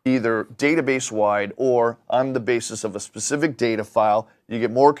either database-wide or on the basis of a specific data file. You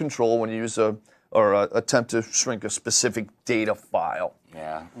get more control when you use attempt to shrink a specific data file.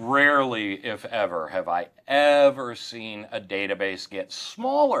 Yeah, rarely, if ever, have I ever seen a database get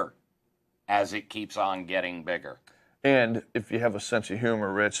smaller as it keeps on getting bigger. And if you have a sense of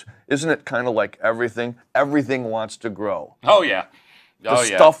humor, Rich, isn't it kind of like everything? Everything wants to grow. Oh, yeah. The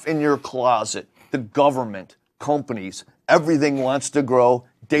stuff in your closet, the government, companies, everything wants to grow.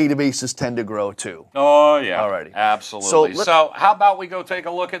 Databases tend to grow too. Oh, yeah. Alrighty. Absolutely. So how about we go take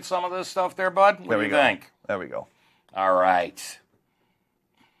a look at some of this stuff there, bud? What do you think? There we go. All right.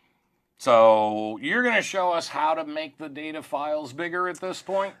 So you're going to show us how to make the data files bigger at this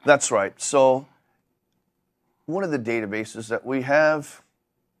point? That's right. So one of the databases that we have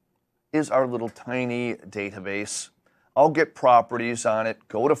is our little tiny database. I'll get properties on it,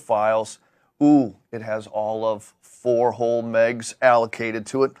 go to files. Ooh, it has all of 4 whole megs allocated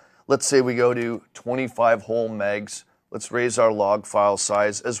to it. Let's say we go to 25 whole megs. Let's raise our log file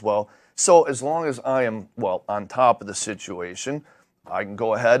size as well. So as long as I am, well, on top of the situation, I can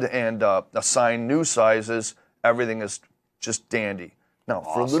go ahead and assign new sizes. Everything is just dandy. Now,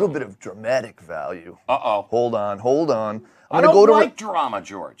 for a little bit of dramatic value. Hold on. I don't like drama,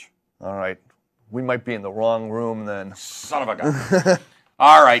 George. All right. We might be in the wrong room then. Son of a gun.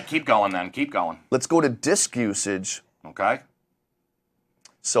 All right, keep going then. Keep going. Let's go to disk usage. Okay.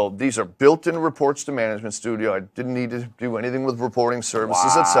 So these are built-in reports to Management Studio. I didn't need to do anything with reporting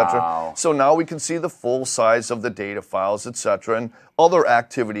services, etc. So now we can see the full size of the data files, etc., and other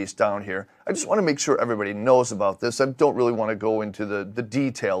activities down here. I just want to make sure everybody knows about this. I don't really want to go into the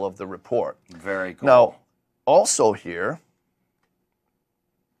detail of the report. Very cool. Now, also here,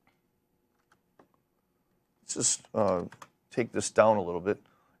 let's just take this down a little bit.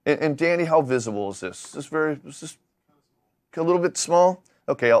 And Danny, how visible is this? Is this a little bit small?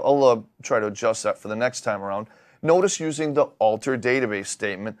 Okay, I'll try to adjust that for the next time around. Notice using the alter database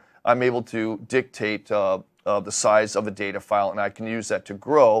statement, I'm able to dictate the size of a data file, and I can use that to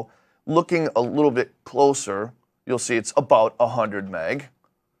grow Looking a little bit closer, you'll see it's about 100 meg.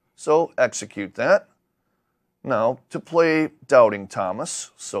 So execute that. Now, to play Doubting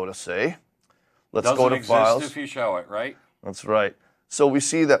Thomas, so to say, let's go to Files. Doesn't exist if you show it, right? That's right. So we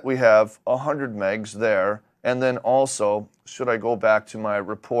see that we have 100 megs there. And then also, should I go back to my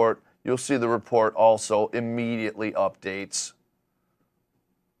report, you'll see the report also immediately updates.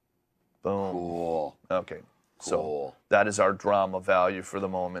 Boom. Cool. Okay. Cool. So that is our drama value for the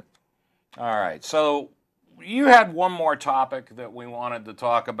moment. All right. So you had one more topic that we wanted to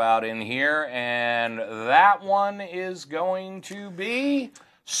talk about in here, and that one is going to be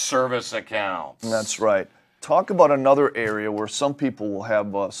service accounts. That's right. Talk about another area where some people will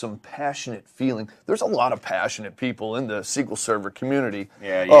have some passionate feeling. There's a lot of passionate people in the SQL Server community.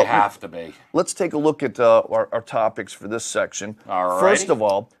 Yeah, you have to be. Let's take a look at our topics for this section. All right. First of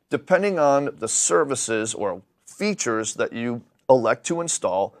all, depending on the services or features that you elect to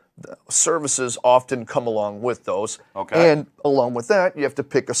install, the services often come along with those. Okay. And along with that, you have to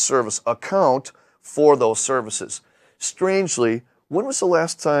pick a service account for those services. Strangely, when was the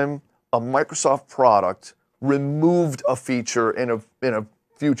last time a Microsoft product removed a feature in a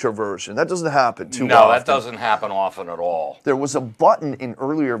future version? That doesn't happen too often. No, that doesn't happen often at all. There was a button in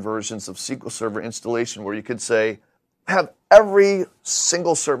earlier versions of SQL Server installation where you could say, have every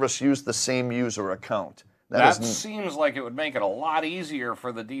single service use the same user account. That seems like it would make it a lot easier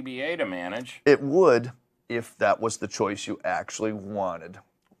for the DBA to manage. It would if that was the choice you actually wanted.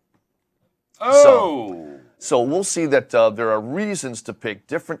 Oh! So we'll see that there are reasons to pick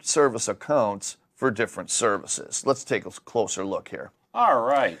different service accounts for different services. Let's take a closer look here. All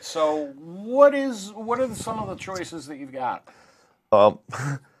right. So what are some of the choices that you've got?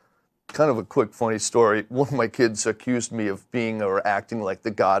 Kind of a quick funny story. One of my kids accused me of being or acting like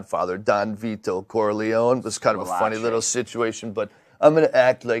the Godfather, Don Vito Corleone. It was kind of a funny little situation, but I'm going to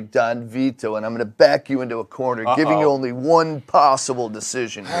act like Don Vito, and I'm going to back you into a corner, giving you only one possible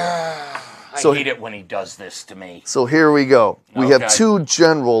decision here. I hate it when he does this to me. So here we go. We Okay. have two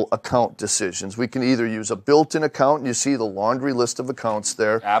general account decisions. We can either use a built-in account, and you see the laundry list of accounts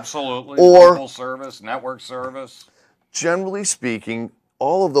there. Absolutely. Or- local service, network service. Generally speaking,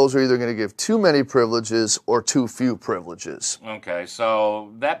 all of those are either going to give too many privileges or too few privileges. Okay,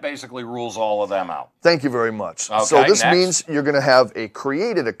 so that basically rules all of them out. Thank you very much. Okay, So this next. means you're going to have a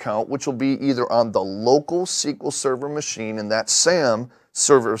created account, which will be either on the local SQL Server machine in that SAM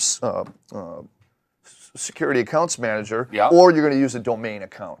server security accounts manager, Yep. or you're going to use a domain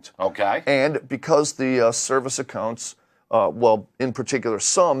account. Okay. And because the service accounts, well, in particular,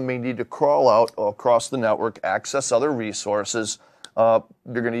 some may need to crawl out across the network, access other resources, you're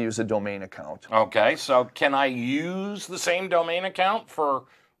going to use a domain account. Okay, so can I use the same domain account for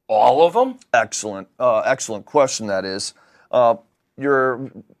all of them? Excellent. Excellent question, that is.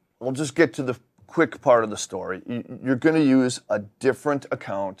 We'll just get to the quick part of the story. You're going to use a different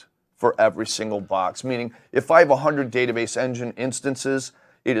account for every single box, meaning if I have 100 database engine instances,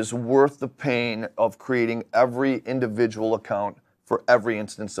 it is worth the pain of creating every individual account for every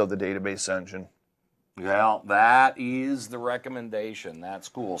instance of the database engine. Well, that is the recommendation. That's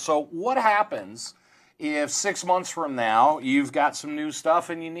cool. So what happens if 6 months from now you've got some new stuff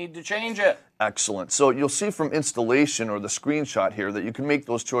and you need to change it? Excellent. So you'll see from installation or the screenshot here that you can make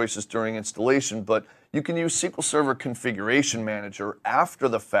those choices during installation, but you can use SQL Server Configuration Manager after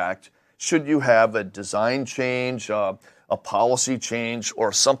the fact should you have a design change, a policy change,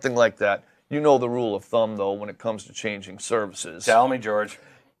 or something like that. You know the rule of thumb, though, when it comes to changing services. Tell me, George.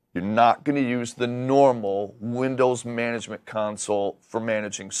 You're not going to use the normal Windows Management Console for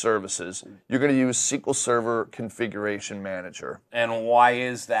managing services. You're going to use SQL Server Configuration Manager. And why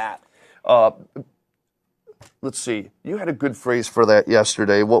is that? Let's see. You had a good phrase for that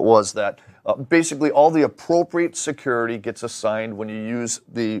yesterday. What was that? Basically, all the appropriate security gets assigned when you use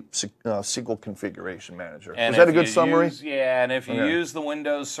the SQL Configuration Manager. And is that a if good you summary? And if you Okay. use the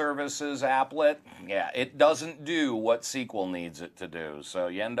Windows Services applet, it doesn't do what SQL needs it to do. So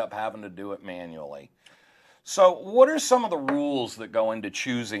you end up having to do it manually. So what are some of the rules that go into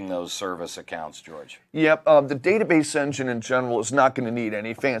choosing those service accounts, George? Yep. The database engine in general is not going to need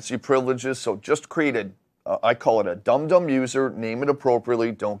any fancy privileges, so just create a I call it a dum-dum user, name it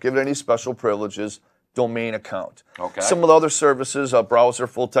appropriately, don't give it any special privileges, domain account. Okay. Some of the other services, browser,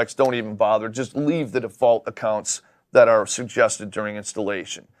 full text, don't even bother. Just leave the default accounts that are suggested during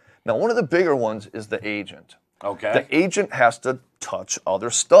installation. Now, one of the bigger ones is the agent. Okay. The agent has to touch other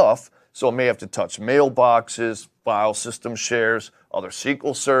stuff, so it may have to touch mailboxes, file system shares, other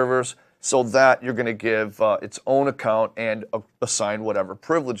SQL servers, so that you're going to give its own account and assign whatever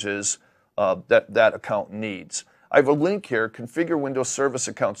privileges that account needs. I have a link here, configure Windows service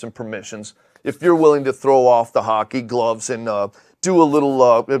accounts and permissions. If you're willing to throw off the hockey gloves and do a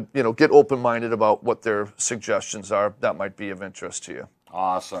little, get open-minded about what their suggestions are, that might be of interest to you.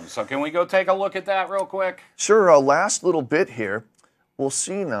 Awesome. So can we go take a look at that real quick? Sure. Last little bit here. We'll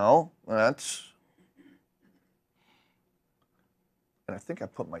see now. And I think I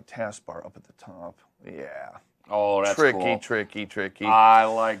put my taskbar up at the top. Yeah. Oh, that's tricky, cool. tricky. I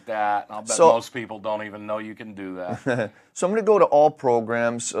like that. I'll bet most people don't even know you can do that. So I'm going to go to All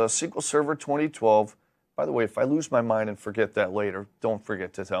Programs, SQL Server 2012. By the way, if I lose my mind and forget that later, don't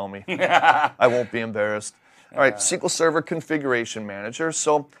forget to tell me. I won't be embarrassed. All right, SQL Server Configuration Manager.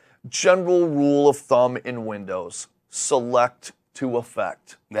 So general rule of thumb in Windows, select to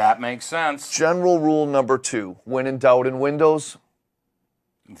effect. That makes sense. General rule number 2, when in doubt in Windows,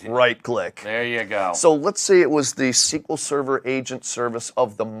 right-click. There you go. So let's say it was the SQL Server agent service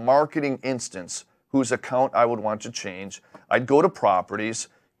of the marketing instance whose account I would want to change. I'd go to Properties,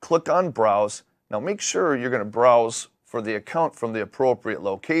 click on Browse. Now make sure you're going to browse for the account from the appropriate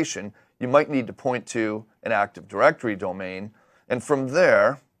location. You might need to point to an Active Directory domain. And from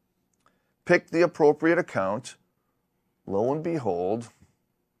there, pick the appropriate account. Lo and behold,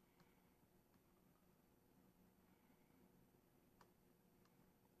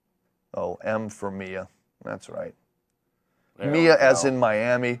 oh, M for Mia. That's right. Mia as in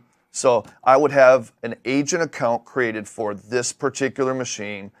Miami. So I would have an agent account created for this particular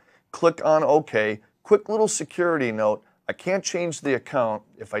machine. Click on OK. Quick little security note. I can't change the account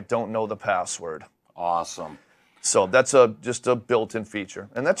if I don't know the password. Awesome. So that's just a built-in feature.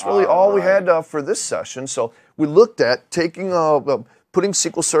 And that's really all we had for this session. So we looked at taking putting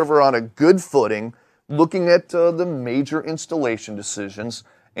SQL Server on a good footing, looking at the major installation decisions.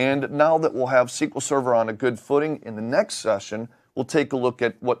 And now that we'll have SQL Server on a good footing, in the next session, we'll take a look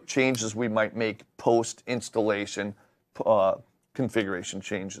at what changes we might make post-installation, configuration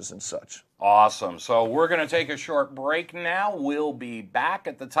changes and such. Awesome. So we're going to take a short break now. We'll be back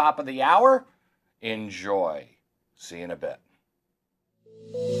at the top of the hour. Enjoy. See you in a bit.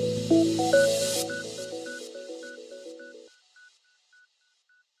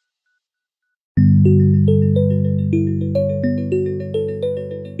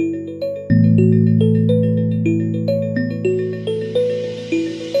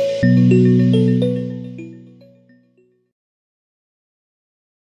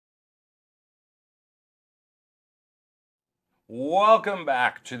 Welcome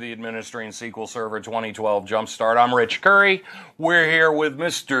back to the Administering SQL Server 2012 Jump Start. I'm Rich Curry. We're here with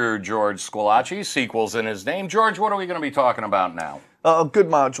Mr. George Squillace. SQL's in his name. George, what are we going to be talking about now? A good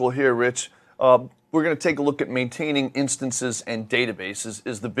module here, Rich. We're going to take a look at maintaining instances and databases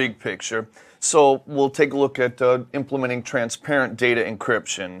is the big picture. So we'll take a look at implementing transparent data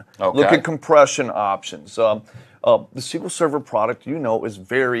encryption. Okay. Look at compression options. The SQL Server product, is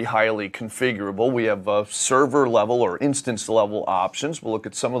very highly configurable. We have server level or instance level options. We'll look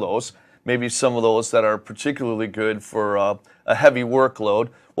at some of those, maybe some of those that are particularly good for a heavy workload.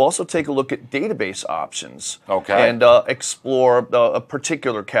 We'll also take a look at database options. Okay. And explore a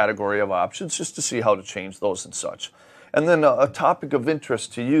particular category of options just to see how to change those and such. And then a topic of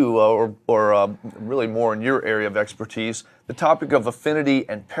interest to you, or really more in your area of expertise, the topic of affinity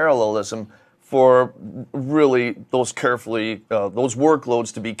and parallelism for really those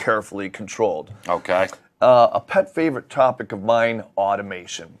workloads to be carefully controlled. Okay. A pet favorite topic of mine,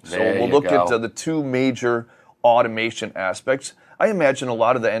 automation. So we'll look at the two major automation aspects. I imagine a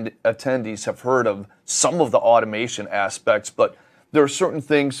lot of the attendees have heard of some of the automation aspects, but there are certain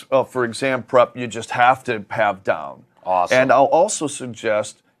things for exam prep you just have to have down. Awesome. And I'll also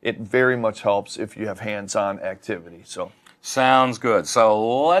suggest it very much helps if you have hands-on activity. So. Sounds good.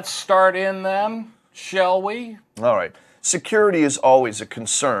 So let's start in then, shall we? All right. Security is always a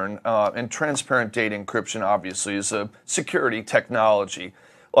concern, and transparent data encryption obviously is a security technology.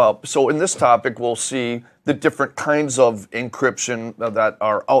 So in this topic, we'll see the different kinds of encryption that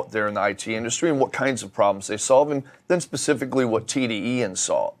are out there in the IT industry and what kinds of problems they solve, and then specifically what TDE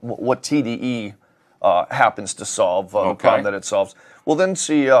happens to solve, the problem that it solves. We'll then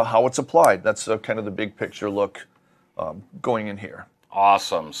see how it's applied. That's kind of the big picture look going in here.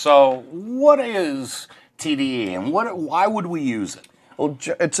 Awesome. So what is TDE and why would we use it? Well,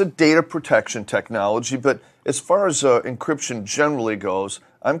 it's a data protection technology, but as far as encryption generally goes,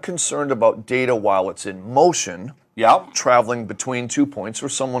 I'm concerned about data while it's in motion, traveling between 2 points where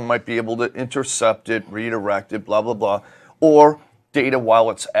someone might be able to intercept it, redirect it, blah, blah, blah, or data while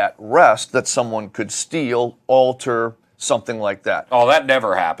it's at rest that someone could steal, alter, something like that. Oh, that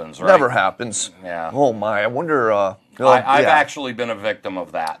never happens, right? Never happens. Yeah. Oh, my. I wonder... I've actually been a victim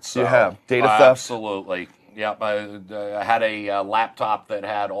of that. So you have? Data theft? Absolutely. Yep. I had a laptop that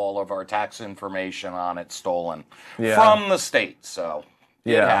had all of our tax information on it stolen from the state. So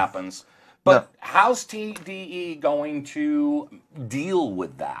it happens. But how's TDE going to deal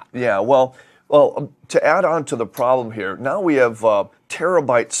with that? Yeah, well, to add on to the problem here, now we have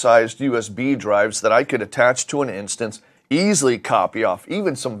terabyte-sized USB drives that I could attach to an instance, easily copy off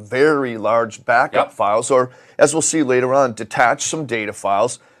even some very large backup files, or as we'll see later on, detach some data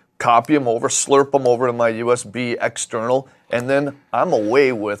files, copy them over, slurp them over to my USB external, and then I'm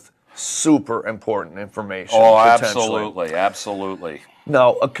away with super important information. Oh, absolutely, absolutely.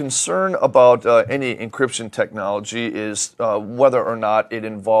 Now, a concern about any encryption technology is whether or not it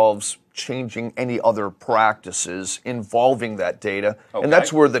involves changing any other practices involving that data. Okay. And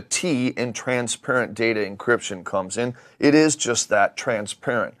that's where the T in transparent data encryption comes in. It is just that,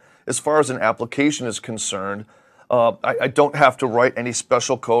 transparent. As far as an application is concerned, I don't have to write any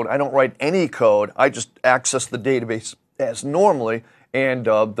special code. I don't write any code. I just access the database as normally, and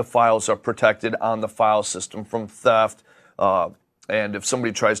the files are protected on the file system from theft. And if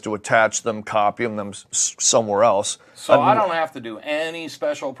somebody tries to attach them, copy them somewhere else. So I don't have to do any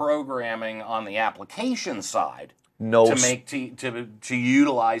special programming on the application side to make to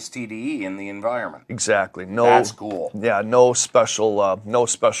utilize TDE in the environment. Exactly. No, that's cool. Yeah, no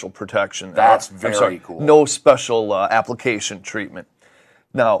special protection. That's very cool. No special application treatment.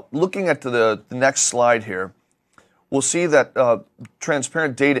 Now, looking at the next slide here, we'll see that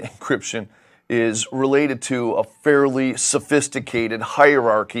transparent data encryption is related to a fairly sophisticated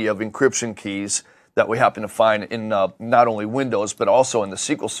hierarchy of encryption keys that we happen to find in not only Windows, but also in the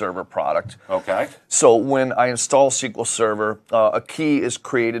SQL Server product. Okay. So when I install SQL Server, a key is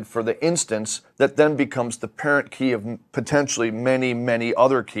created for the instance that then becomes the parent key of potentially many, many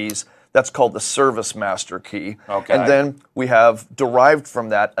other keys. That's called the service master key. Okay. And then we have derived from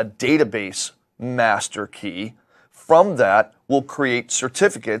that a database master key. From that, we'll create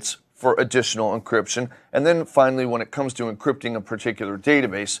certificates for additional encryption. And then finally, when it comes to encrypting a particular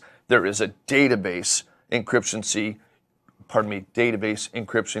database, there is a database encryption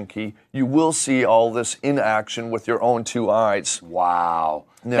key. You will see all this in action with your own two eyes. Wow.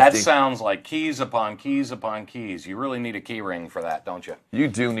 Nifty. That sounds like keys upon keys upon keys. You really need a key ring for that, don't you? You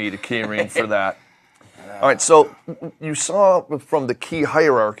do need a key ring for that. All right, so you saw from the key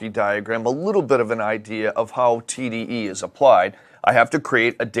hierarchy diagram a little bit of an idea of how TDE is applied. I have to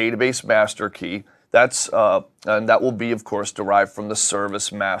create a database master key. And that will be, of course, derived from the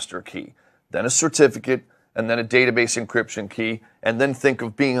service master key. Then a certificate, and then a database encryption key, and then think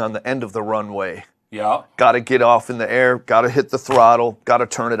of being on the end of the runway. Yeah. Got to get off in the air, got to hit the throttle, got to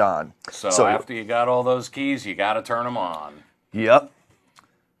turn it on. So after you got all those keys, you got to turn them on. Yep.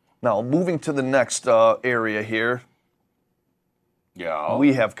 Now, moving to the next area here. Yeah.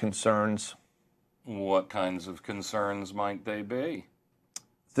 We have concerns. What kinds of concerns might they be?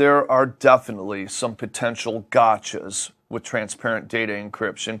 There are definitely some potential gotchas with transparent data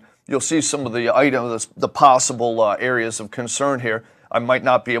encryption. You'll see some of the items, the possible areas of concern here. I might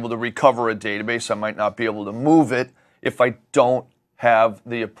not be able to recover a database. I might not be able to move it if I don't have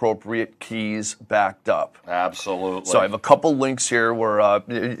the appropriate keys backed up. Absolutely. So I have a couple links here where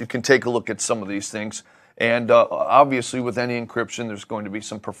you can take a look at some of these things. And obviously, with any encryption, there's going to be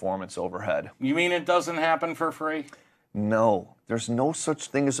some performance overhead. You mean it doesn't happen for free? No. There's no such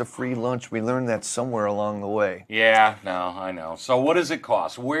thing as a free lunch. We learned that somewhere along the way. Yeah, no, I know. So what does it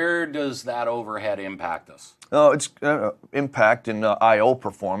cost? Where does that overhead impact us? It's impact in I/O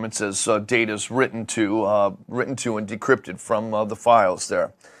performance as data is written to and decrypted from the files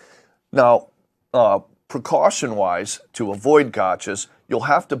there. Now, precaution-wise, to avoid gotchas, you'll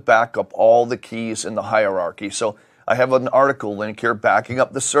have to back up all the keys in the hierarchy. So I have an article link here backing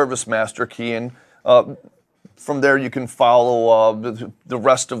up the service master key, and from there you can follow the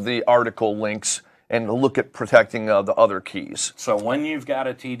rest of the article links and look at protecting the other keys. So when you've got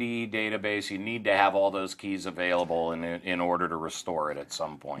a TDE database, you need to have all those keys available in order to restore it at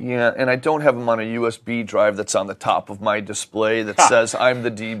some point. Yeah, and I don't have them on a USB drive that's on the top of my display that says I'm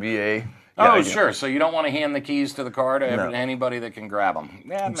the DBA. Oh, sure. So you don't want to hand the keys to the car to anybody that can grab them.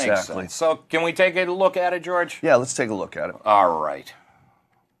 That makes sense. So can we take a look at it, George? Yeah, let's take a look at it. All right.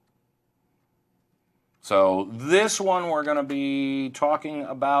 So this one we're going to be talking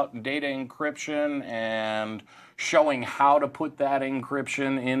about data encryption and showing how to put that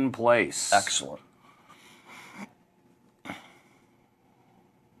encryption in place. Excellent.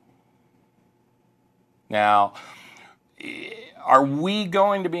 Now, are we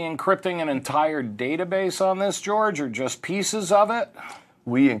going to be encrypting an entire database on this, George, or just pieces of it?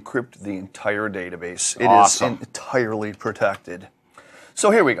 We encrypt the entire database. Awesome. It is entirely protected.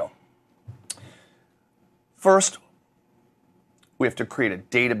 So here we go. First, we have to create a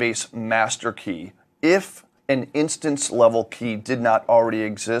database master key. If an instance level key did not already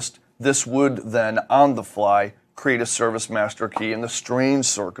exist, this would then, on the fly, create a service master key in the strange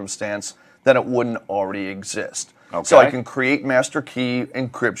circumstance that it wouldn't already exist. Okay. So I can create master key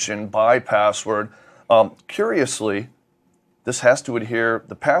encryption by password. Curiously, this has to adhere,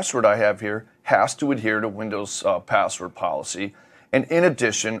 the password I have here has to adhere to Windows password policy. And in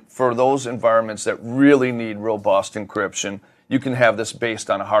addition, for those environments that really need robust encryption, you can have this based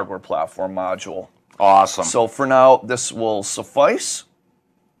on a hardware platform module. Awesome. So for now, this will suffice.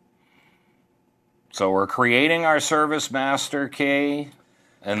 So we're creating our service master key,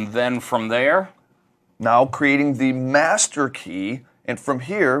 and then from there? Now creating the master key, and from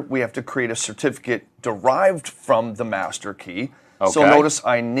here, we have to create a certificate derived from the master key. Okay. So notice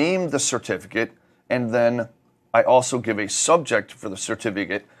I named the certificate, and then I also give a subject for the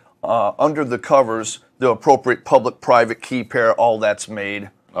certificate. Under the covers, the appropriate public-private key pair, all that's made.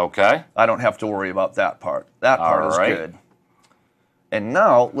 Okay. I don't have to worry about that part. That part is good. And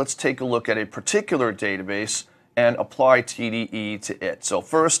now, let's take a look at a particular database and apply TDE to it. So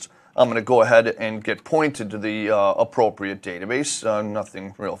first, I'm going to go ahead and get pointed to the appropriate database.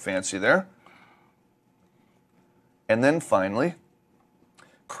 Nothing real fancy there. And then finally,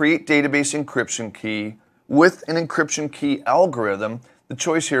 create database encryption key with an encryption key algorithm. The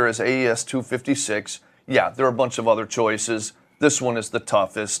choice here is AES 256. Yeah, there are a bunch of other choices. This one is the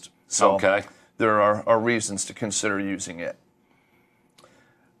toughest, so there are reasons to consider using it.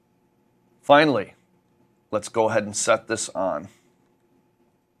 Finally, let's go ahead and set this on.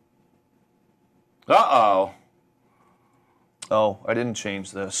 Uh-oh. Oh, I didn't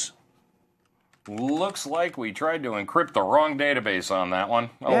change this. Looks like we tried to encrypt the wrong database on that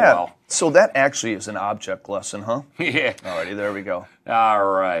one. Oh, yeah. well. So that actually is an object lesson, huh? Yeah. Alrighty, there we go. All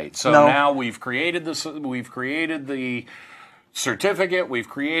right. So now we've created the certificate, we've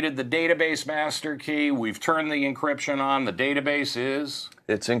created the database master key, we've turned the encryption on. The database is?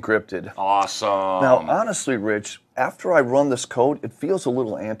 It's encrypted. Awesome. Now, honestly, Rich, after I run this code, it feels a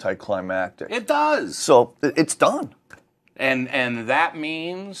little anticlimactic. It does. So it's done. And that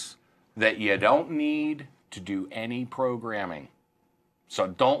means that you don't need to do any programming. So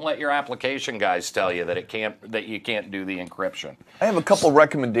don't let your application guys tell you that you can't do the encryption. I have a couple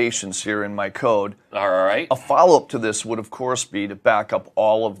recommendations here in my code. All right. A follow-up to this would, of course, be to back up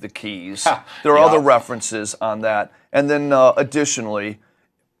all of the keys. There are other references on that. And then additionally,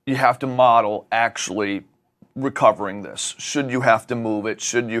 you have to model actually recovering this. Should you have to move it?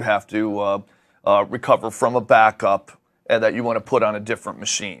 Should you have to recover from a backup that you want to put on a different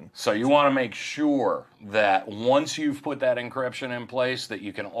machine? So you want to make sure that once you've put that encryption in place, that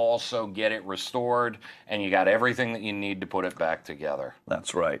you can also get it restored, and you got everything that you need to put it back together.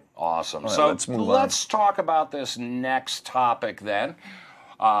 That's right. Awesome. All right, So let's talk about this next topic then.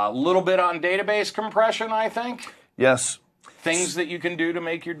 A little bit on database compression, I think. Yes. Things that you can do to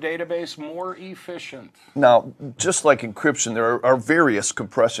make your database more efficient. Now, just like encryption, there are various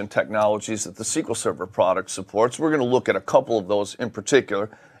compression technologies that the SQL Server product supports. We're going to look at a couple of those in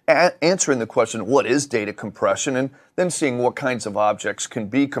particular, answering the question, what is data compression, and then seeing what kinds of objects can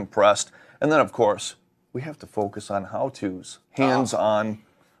be compressed. And then, of course, we have to focus on how-tos, hands-on,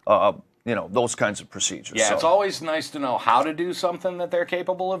 those kinds of procedures. Yeah, it's always nice to know how to do something that they're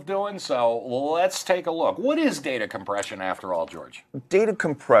capable of doing, so let's take a look. What is data compression after all, George? Data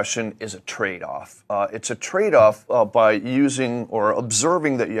compression is a trade-off. It's a trade-off by using or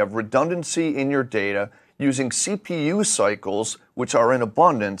observing that you have redundancy in your data, using CPU cycles, which are in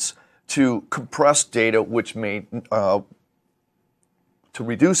abundance, to compress data which may to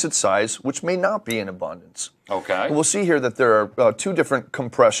reduce its size, which may not be in abundance. Okay. And we'll see here that there are two different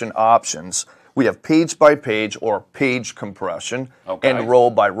compression options. We have page by page or page compression, and row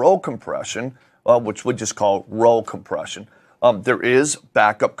by row compression, which we just call row compression. There is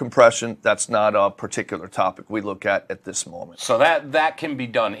backup compression. That's not a particular topic we look at this moment. So that can be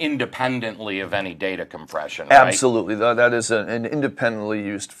done independently of any data compression, right? Absolutely. That is an independently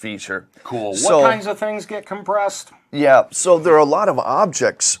used feature. Cool. What kinds of things get compressed? Yeah, so there are a lot of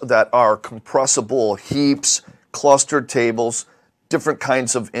objects that are compressible: heaps, clustered tables, different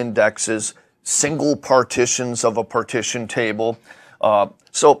kinds of indexes, single partitions of a partition table.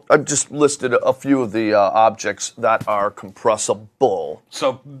 So I've just listed a few of the objects that are compressible.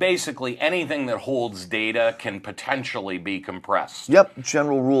 So basically anything that holds data can potentially be compressed. Yep,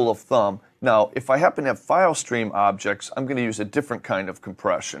 general rule of thumb. Now, if I happen to have file stream objects, I'm going to use a different kind of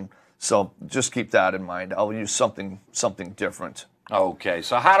compression. So just keep that in mind. I'll use something different. Okay,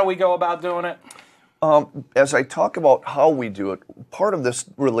 so how do we go about doing it? As I talk about how we do it, part of this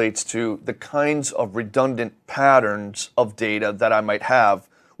relates to the kinds of redundant patterns of data that I might have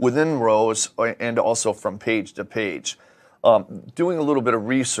within rows and also from page to page. Doing a little bit of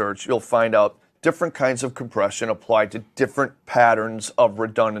research, you'll find out different kinds of compression apply to different patterns of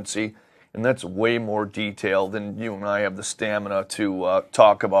redundancy, and that's way more detail than you and I have the stamina to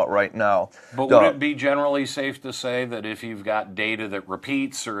talk about right now. But would it be generally safe to say that if you've got data that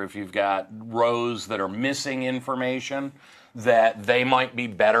repeats or if you've got rows that are missing information, that they might be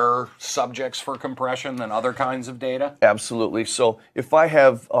better subjects for compression than other kinds of data? Absolutely. So if I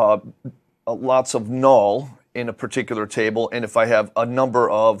have lots of null in a particular table, and if I have a number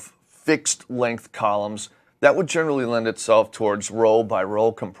of fixed length columns, that would generally lend itself towards row by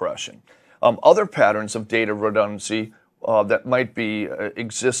row compression. Other patterns of data redundancy that might be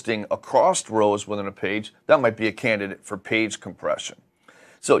existing across rows within a page, that might be a candidate for page compression.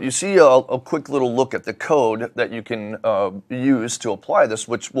 So you see a quick little look at the code that you can use to apply this,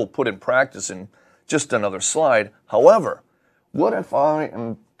 which we'll put in practice in just another slide. However, what if I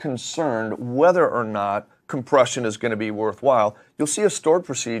am concerned whether or not compression is going to be worthwhile? You'll see a stored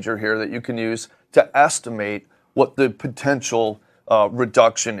procedure here that you can use to estimate what the potential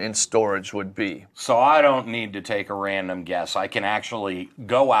reduction in storage would be. So I don't need to take a random guess. I can actually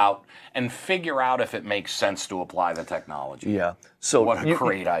go out and figure out if it makes sense to apply the technology. Yeah. So what a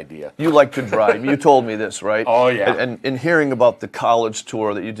great idea. You like to drive. You told me this, right? Oh, yeah. And hearing about the college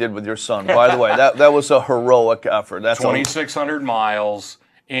tour that you did with your son, by the way, that was a heroic effort. That's 2,600 miles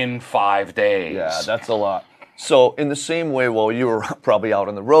in 5 days. Yeah, that's a lot. So in the same way, while you were probably out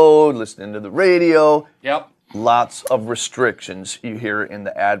on the road, listening to the radio, Yep. lots of restrictions you hear in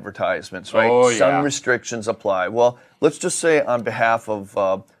the advertisements, right? Oh, yeah. Some restrictions apply. Well, let's just say on behalf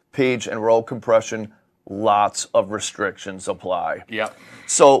of page and row compression, lots of restrictions apply. Yep.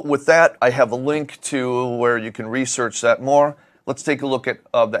 So with that, I have a link to where you can research that more. Let's take a look at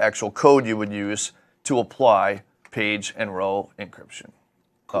the actual code you would use to apply page and row encryption.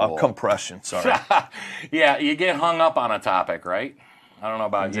 Cool. Compression, sorry. Yeah, you get hung up on a topic, right? I don't know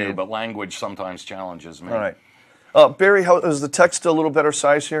about you, but language sometimes challenges me. All right. Barry, how is the text a little better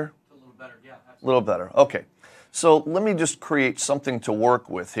size here? A little better, yeah. A little better. Okay. So let me just create something to work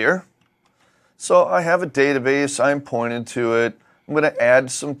with here. So I have a database. I'm pointing to it. I'm going to add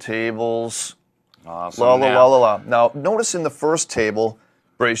some tables. Awesome. La, la, la, la, la. Now, notice in the first table,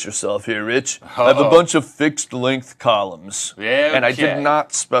 brace yourself here, Rich. I have a bunch of fixed length columns. Yeah, and I okay. did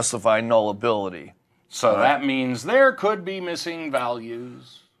not specify nullability. So that means there could be missing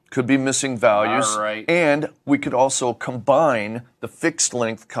values. Could be missing values. All right. And we could also combine the fixed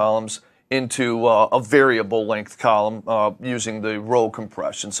length columns into a variable length column using the row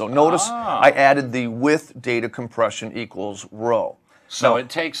compression. So notice I added the with data compression equals row. So it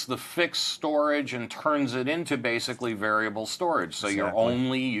takes the fixed storage and turns it into basically variable storage. So you're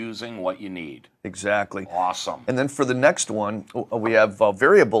only using what you need. Exactly. Awesome. And then for the next one, we have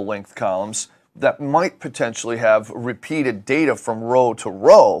variable length columns that might potentially have repeated data from row to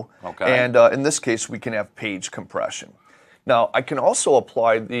row. Okay. And in this case, we can have page compression. Now, I can also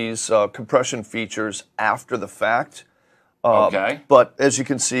apply these compression features after the fact. Okay. But as you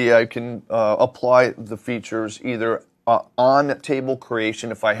can see, I can apply the features either on table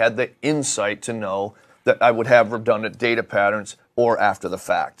creation if I had the insight to know that I would have redundant data patterns, or after the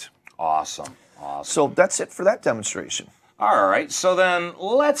fact. Awesome. Awesome. So that's it for that demonstration. All right, so then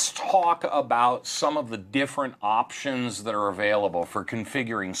let's talk about some of the different options that are available for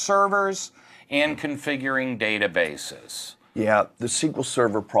configuring servers and configuring databases. Yeah, the SQL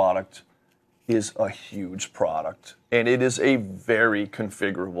Server product is a huge product, and it is a very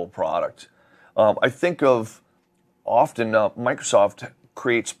configurable product. I think of often Microsoft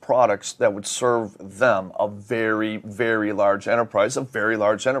creates products that would serve them, a very, very large enterprise. A very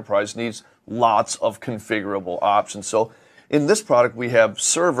large enterprise needs lots of configurable options. So in this product, we have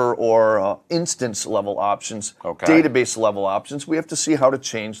server or instance level options, database level options. We have to see how to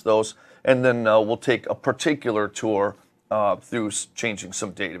change those, and then we'll take a particular tour through changing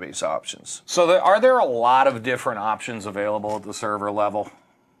some database options. So are there a lot of different options available at the server level?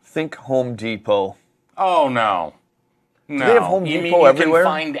 Think Home Depot. Oh, no. No. They have Home you Depot mean everywhere? You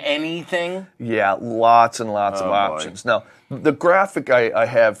can find anything? Yeah, lots and lots of options. Now, the graphic I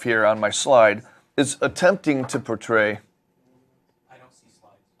have here on my slide is attempting to portray. I don't see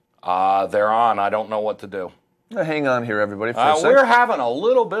slides. They're on. I don't know what to do. Hang on here, everybody, for a second. We're having a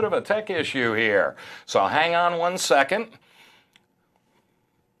little bit of a tech issue here. So hang on 1 second.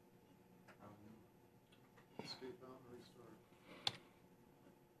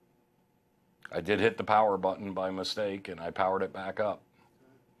 I did hit the power button by mistake, and I powered it back up.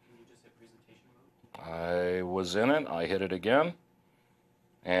 Can you just hit presentation I was in it. I hit it again.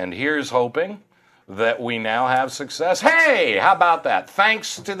 And here's hoping that we now have success. Hey, how about that?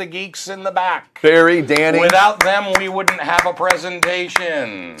 Thanks to the geeks in the back. Barry, Danny. Without them, we wouldn't have a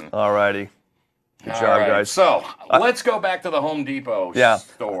presentation. All righty. Good job, All right, guys. So let's go back to the Home Depot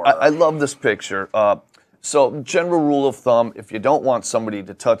store. I love this picture. So general rule of thumb, if you don't want somebody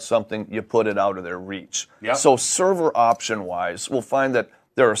to touch something, you put it out of their reach. Yep. So server option-wise, we'll find that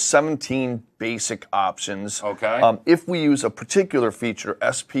there are 17 basic options. Okay. If we use a particular feature,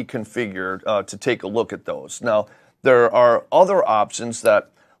 SP configure, to take a look at those. Now, there are other options that,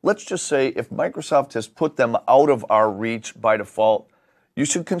 let's just say, if Microsoft has put them out of our reach by default, you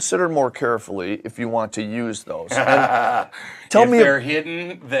should consider more carefully if you want to use those. And if they're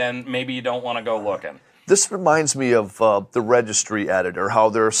hidden, then maybe you don't want to go looking. This reminds me of the registry editor, how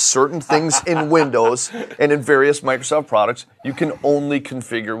there are certain things in Windows and in various Microsoft products you can only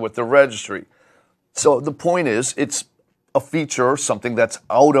configure with the registry. So the point is, it's a feature or something that's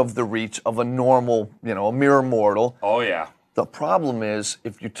out of the reach of a normal, a mere mortal. Oh, yeah. The problem is,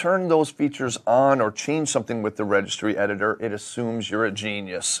 if you turn those features on or change something with the registry editor, it assumes you're a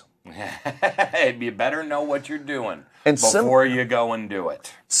genius. You better know what you're doing And before you go and do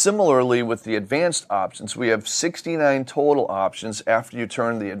it. Similarly, with the advanced options, we have 69 total options after you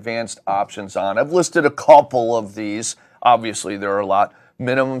turn the advanced options on. I've listed a couple of these. Obviously, there are a lot.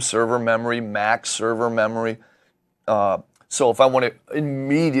 Minimum server memory, max server memory. So if I want to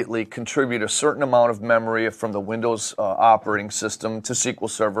immediately contribute a certain amount of memory from the Windows operating system to SQL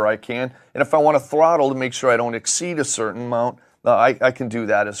Server, I can. And if I want to throttle to make sure I don't exceed a certain amount, I can do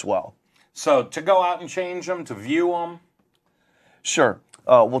that as well. So to go out and change them, to view them? Sure.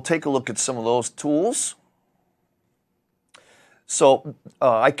 We'll take a look at some of those tools. So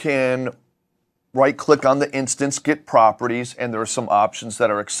I can right-click on the instance, get properties, and there are some options that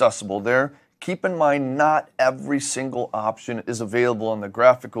are accessible there. Keep in mind, not every single option is available on the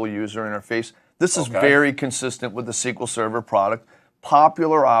graphical user interface. This is very consistent with the SQL Server product.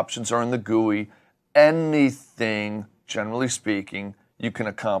 Popular options are in the GUI. Anything, generally speaking, you can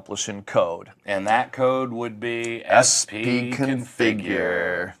accomplish in code. And that code would be SP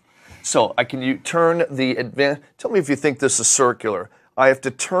configure. So I can turn the advanced, tell me if you think this is circular. I have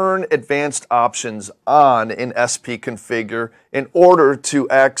to turn advanced options on in SP configure in order to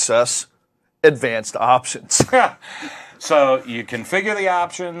access advanced options. So you configure the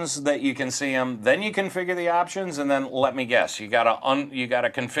options that you can see them, then you configure the options, and then let me guess, you gotta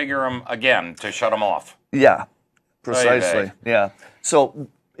configure them again to shut them off. Yeah, precisely. Yeah. So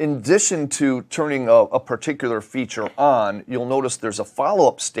in addition to turning a particular feature on, you'll notice there's a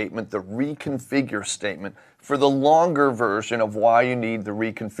follow-up statement, the reconfigure statement. For the longer version of why you need the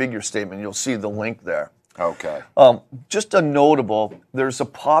reconfigure statement, you'll see the link there. Okay. Just a notable, there's a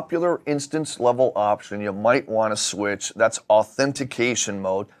popular instance level option you might want to switch. That's authentication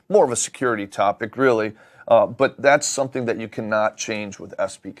mode. More of a security topic, really. But that's something that you cannot change with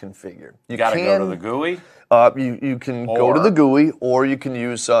SP configure. You got to go to the GUI? You can go to the GUI, or you can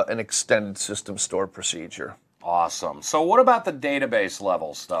use an extended system store procedure. Awesome. So what about the database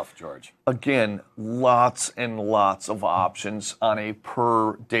level stuff, George? Again, lots and lots of options on a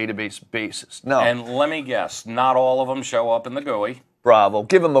per database basis. Now, and let me guess, not all of them show up in the GUI. Bravo.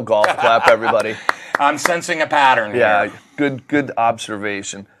 Give them a golf clap, everybody. I'm sensing a pattern here. Yeah, good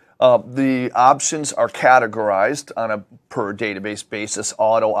observation. The options are categorized on a per database basis.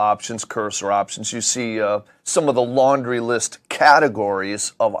 Auto options, cursor options. You see some of the laundry list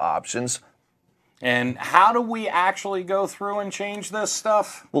categories of options. And how do we actually go through and change this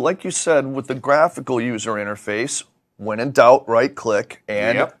stuff? Well, like you said, with the graphical user interface, when in doubt, right-click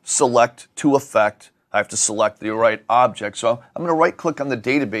and select to effect. I have to select the right object. So I'm going to right-click on the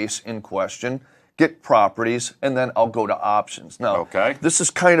database in question, get properties, and then I'll go to options. Now, this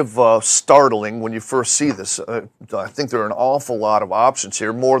is kind of startling when you first see this. I think there are an awful lot of options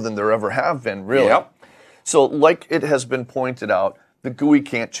here, more than there ever have been, really. Yep. So like it has been pointed out, the GUI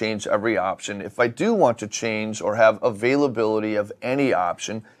can't change every option. If I do want to change or have availability of any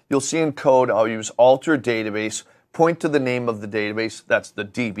option, you'll see in code I'll use alter database, point to the name of the database, that's the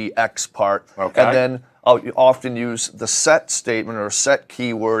DBX part, and then I'll often use the set statement or set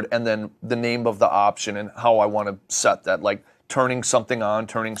keyword and then the name of the option and how I want to set that, like turning something on,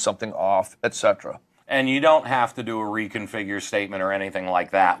 turning something off, etc. And you don't have to do a reconfigure statement or anything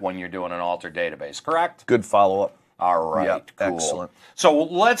like that when you're doing an alter database, correct? Good follow-up. All right, yep, cool. Excellent. So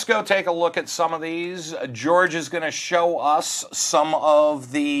let's go take a look at some of these. George is going to show us some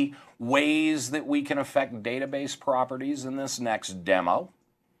of the ways that we can affect database properties in this next demo.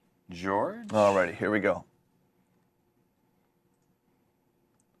 George? All righty, here we go.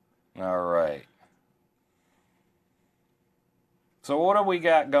 All right. So what do we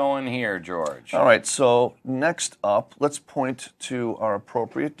got going here, George? All right, so next up, let's point to our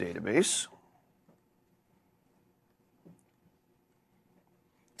appropriate database.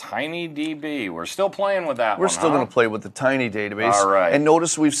 TinyDB. We're still playing with that one, We're still going to play with the tiny database. All right. And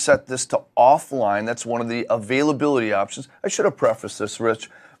notice we've set this to offline. That's one of the availability options. I should have prefaced this, Rich.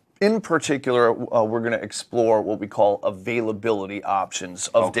 In particular, we're going to explore what we call availability options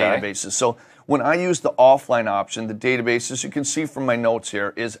of databases. So when I use the offline option, the database, as you can see from my notes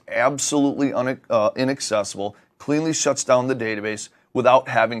here, is absolutely inaccessible, cleanly shuts down the database without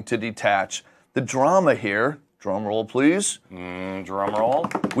having to detach. The drama here, drum roll please. Drum roll.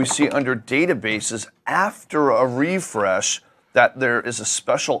 We see under databases after a refresh that there is a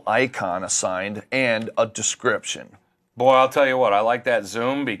special icon assigned and a description. Boy, I'll tell you what, I like that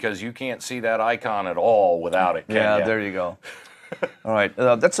zoom because you can't see that icon at all without it, can Yeah, ya? there you go. All right,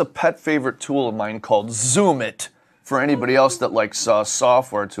 that's a pet favorite tool of mine called ZoomIt. For anybody else that likes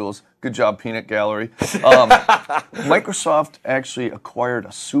software tools, good job, Peanut Gallery. Microsoft actually acquired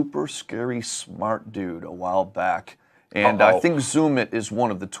a super scary smart dude a while back. And I think ZoomIt is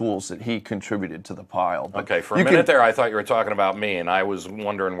one of the tools that he contributed to the pile. But okay, for a minute there, I thought you were talking about me, and I was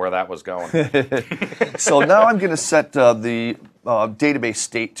wondering where that was going. So now I'm going to set the database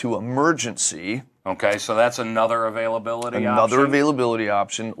state to emergency. Okay, so that's another availability option? Another availability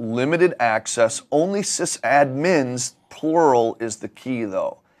option. Limited access. Only sysadmins, plural, is the key,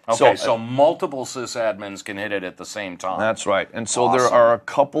 though. Okay, so multiple sysadmins can hit it at the same time. That's right. And so there are a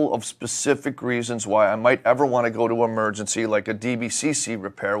couple of specific reasons why I might ever want to go to emergency, like a DBCC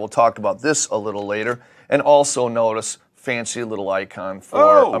repair. We'll talk about this a little later. And also notice fancy little icon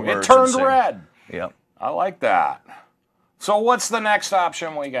for emergency. It turned red. Yep. I like that. So what's the next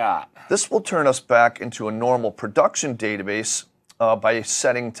option we got? This will turn us back into a normal production database by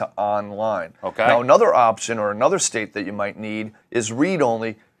setting to online. Okay. Now another option or another state that you might need is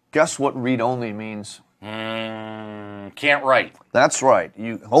read-only. Guess what read-only means? Can't write. That's right.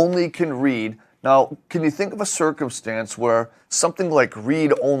 You only can read. Now, can you think of a circumstance where something like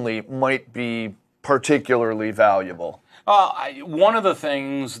read-only might be particularly valuable? One of the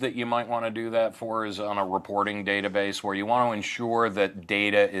things that you might want to do that for is on a reporting database where you want to ensure that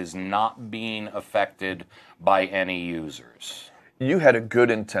data is not being affected by any users. You had a good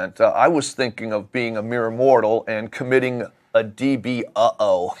intent. I was thinking of being a mere mortal and committing a DB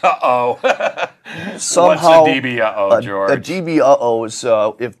uh-oh. Uh-oh. Somehow, what's a DB uh-oh, George? A DB uh-oh is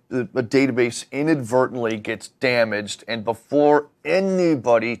if a database inadvertently gets damaged and before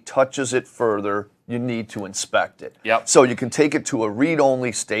anybody touches it further, you need to inspect it. Yep. So you can take it to a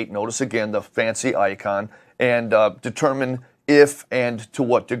read-only state, notice again the fancy icon, and determine if and to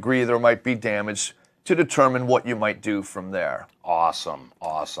what degree there might be damage to determine what you might do from there. Awesome,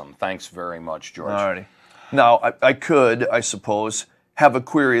 awesome. Thanks very much, George. Alrighty. Now, I could, I suppose, have a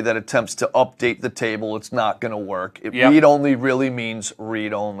query that attempts to update the table. It's not going to work. Read-only really means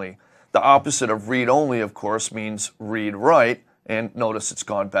read-only. The opposite of read-only, of course, means read-write, and notice it's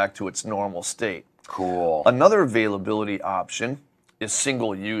gone back to its normal state. Cool. Another availability option is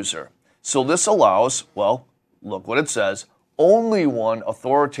single user. So this allows, well, look what it says, only one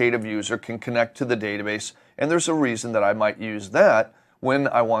authoritative user can connect to the database, and there's a reason that I might use that when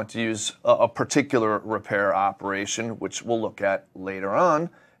I want to use a particular repair operation, which we'll look at later on.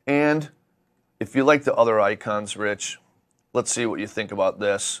 And if you like the other icons, Rich, let's see what you think about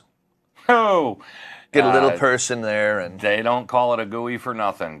this. Oh, Get a little person there. And they don't call it a GUI for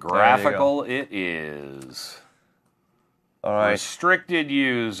nothing. Graphical it is. All right. Restricted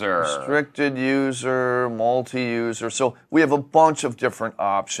user. Restricted user, multi-user. So we have a bunch of different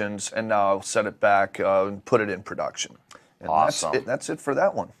options, and now I'll set it back and put it in production. And awesome. That's it for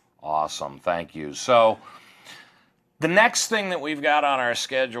that one. Awesome. Thank you. So the next thing that we've got on our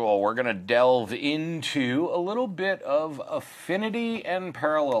schedule, we're going to delve into a little bit of affinity and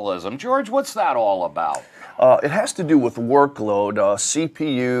parallelism. George, what's that all about? It has to do with workload,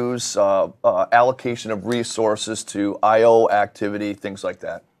 CPUs, allocation of resources to I/O activity, things like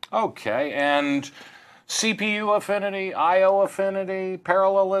that. Okay. And CPU affinity, I/O affinity,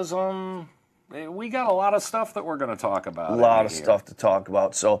 parallelism. We got a lot of stuff that we're going to talk about. A lot of stuff to talk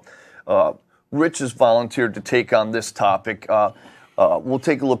about. So Rich has volunteered to take on this topic. We'll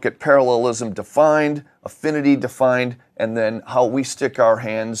take a look at parallelism defined, affinity defined, and then how we stick our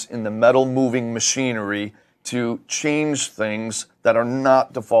hands in the metal moving machinery to change things that are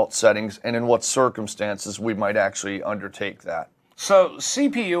not default settings and in what circumstances we might actually undertake that. So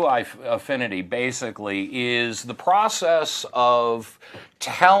CPU affinity basically is the process of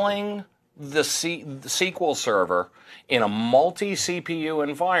telling the SQL Server in a multi-CPU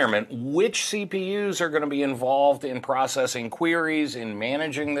environment, which CPUs are going to be involved in processing queries, in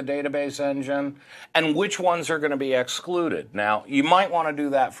managing the database engine, and which ones are going to be excluded. Now, you might want to do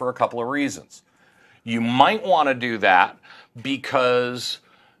that for a couple of reasons. You might want to do that because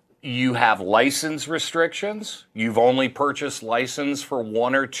you have license restrictions. You've only purchased license for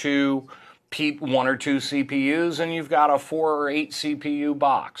one or two CPUs, and you've got a 4 or 8 CPU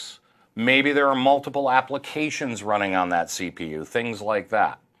box. Maybe there are multiple applications running on that CPU, things like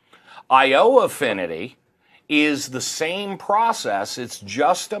that. I/O affinity is the same process. It's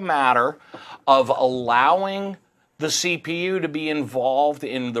just a matter of allowing the CPU to be involved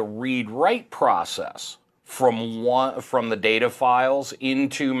in the read-write process from the data files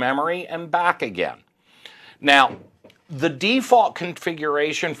into memory and back again. Now, the default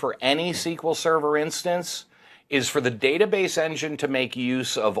configuration for any SQL Server instance is for the database engine to make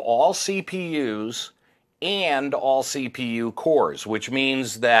use of all CPUs and all CPU cores, which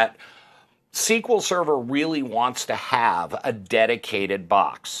means that SQL Server really wants to have a dedicated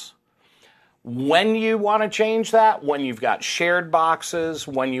box. When you want to change that, when you've got shared boxes,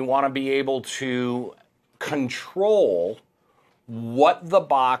 when you want to be able to control what the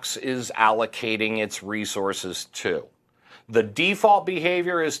box is allocating its resources to. The default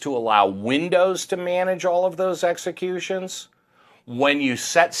behavior is to allow Windows to manage all of those executions. When you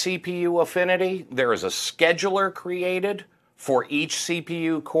set CPU affinity, there is a scheduler created for each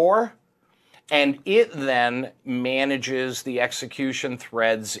CPU core, and it then manages the execution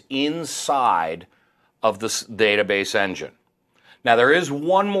threads inside of the database engine. Now, there is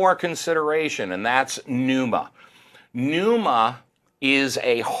one more consideration, and that's NUMA. NUMA is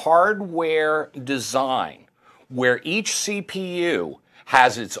a hardware design where each CPU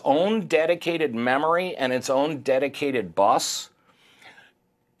has its own dedicated memory and its own dedicated bus.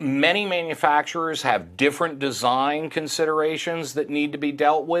 Many manufacturers have different design considerations that need to be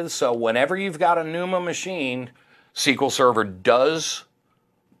dealt with, so whenever you've got a NUMA machine, SQL Server does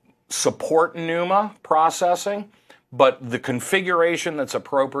support NUMA processing, but the configuration that's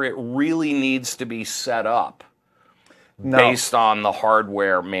appropriate really needs to be set up based on the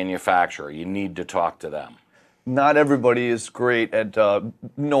hardware manufacturer. You need to talk to them. Not everybody is great at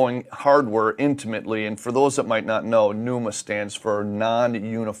knowing hardware intimately, and for those that might not know, NUMA stands for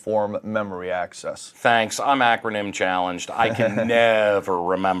Non-Uniform Memory Access. Thanks. I'm acronym challenged. I can never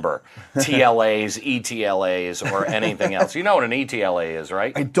remember TLAs, ETLAs, or anything else. You know what an ETLA is,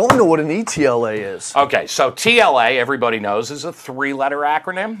 right? I don't know what an ETLA is. Okay, so TLA, everybody knows, is a 3-letter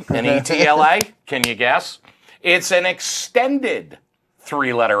acronym. An ETLA, can you guess? It's an extended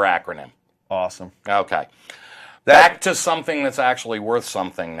 3-letter acronym. Awesome. Okay. Back to something that's actually worth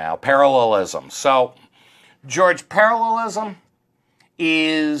something now, parallelism. So, George, parallelism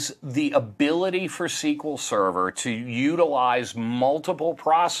is the ability for SQL Server to utilize multiple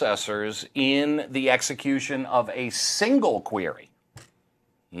processors in the execution of a single query.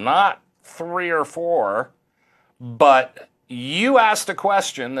 Not 3 or 4, but you asked a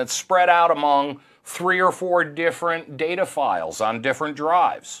question that's spread out among 3 or 4 different data files on different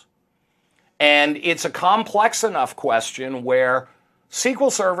drives. And it's a complex enough question where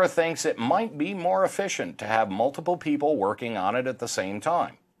SQL Server thinks it might be more efficient to have multiple people working on it at the same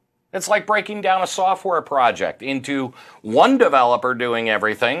time. It's like breaking down a software project into one developer doing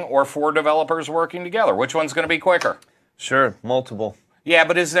everything or 4 developers working together. Which one's going to be quicker? Sure, multiple. Yeah,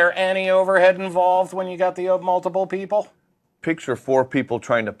 but is there any overhead involved when you got the multiple people? Picture 4 people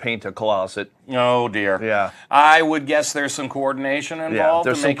trying to paint a closet. Oh, dear. Yeah. I would guess there's some coordination involved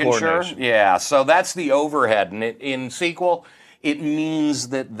in making sure. Yeah, so that's the overhead. And in SQL, it means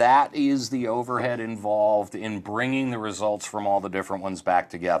that is the overhead involved in bringing the results from all the different ones back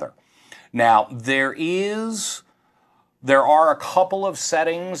together. Now, there are a couple of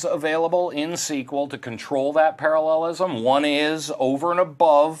settings available in SQL to control that parallelism. One is over and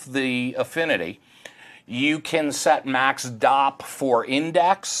above the affinity. You can set max DOP for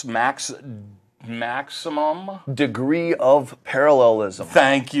index, maximum degree of parallelism.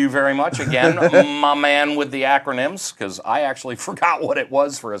 Thank you very much. Again, my man with the acronyms, because I actually forgot what it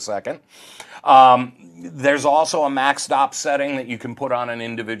was for a second. There's also a max DOP setting that you can put on an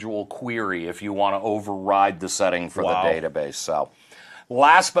individual query if you want to override the setting for the database. So,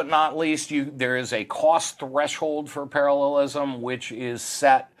 last but not least, there is a cost threshold for parallelism, which is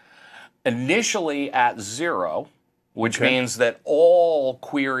set initially at 0, which means that all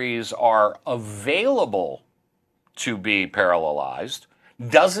queries are available to be parallelized.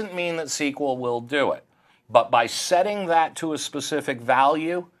 Doesn't mean that SQL will do it. But by setting that to a specific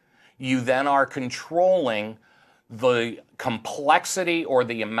value, you then are controlling the complexity or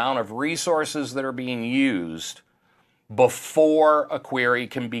the amount of resources that are being used before a query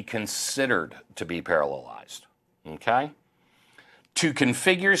can be considered to be parallelized. Okay? To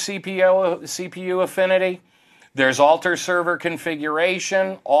configure CPU affinity, there's alter server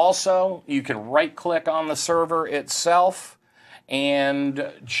configuration. Also, you can right-click on the server itself and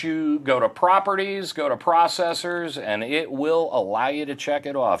go to properties, go to processors, and it will allow you to check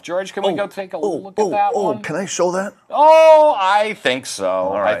it off. George, can we go take a look at that one? Can I show that? Oh, I think so.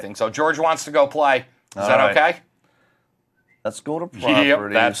 All right. I think so. George wants to go play. Is that right. okay? Let's go to properties.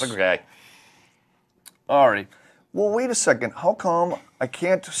 Yep, that's okay. All right. Well, wait a second. How come I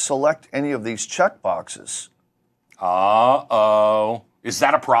can't select any of these checkboxes? Uh-oh. Is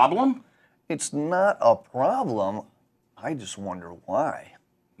that a problem? It's not a problem. I just wonder why.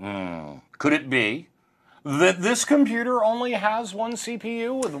 Could it be that this computer only has one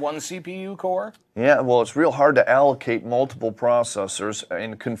CPU with one CPU core? Yeah, well, it's real hard to allocate multiple processors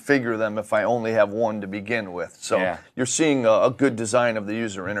and configure them if I only have one to begin with. So you're seeing a good design of the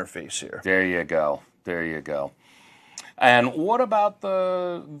user interface here. There you go. There you go. And what about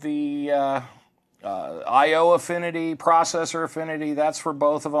the I/O affinity, processor affinity? That's for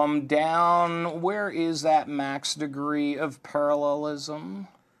both of them. Down, where is that max degree of parallelism?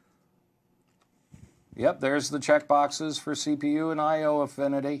 Yep, there's the checkboxes for CPU and I/O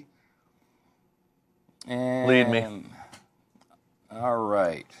affinity. And, lead me. All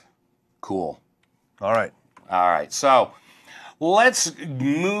right. Cool. All right. All right. So let's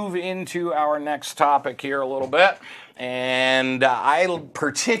move into our next topic here a little bit. And I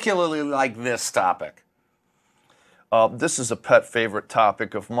particularly like this topic. This is a pet favorite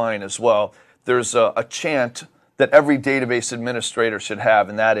topic of mine as well. There's a chant that every database administrator should have,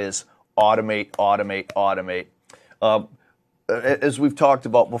 and that is automate, automate, automate. As we've talked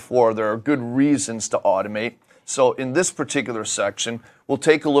about before, there are good reasons to automate. So in this particular section, we'll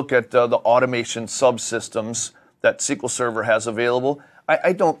take a look at the automation subsystems that SQL Server has available.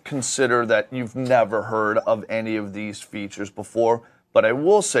 I don't consider that you've never heard of any of these features before, but I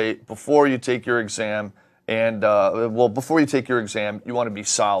will say before you take your exam, before you take your exam, you want to be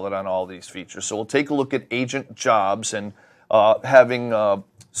solid on all these features. So we'll take a look at agent jobs and having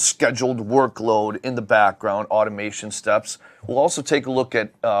scheduled workload in the background, automation steps. We'll also take a look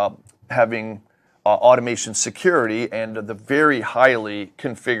at having automation security and the very highly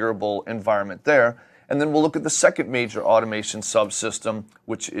configurable environment there. And then we'll look at the second major automation subsystem,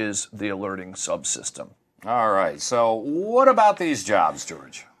 which is the alerting subsystem. All right. So what about these jobs,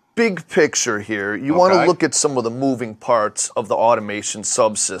 George? Big picture here. You want to look at some of the moving parts of the automation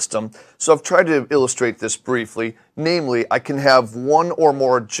subsystem. So I've tried to illustrate this briefly. Namely, I can have one or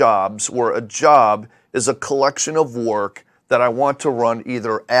more jobs where a job is a collection of work that I want to run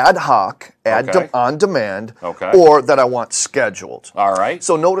either ad hoc, on demand, or that I want scheduled. All right.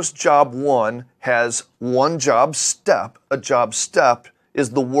 So notice job one has one job step. A job step is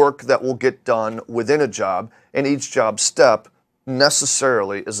the work that will get done within a job, and each job step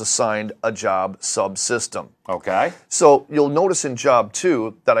necessarily is assigned a job subsystem. Okay. So you'll notice in job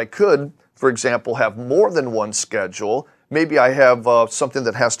two that I could, for example, have more than one schedule. Maybe I have something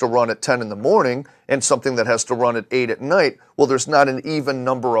that has to run at 10 in the morning and something that has to run at 8 at night. Well, there's not an even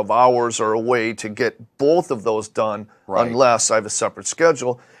number of hours or a way to get both of those done unless I have a separate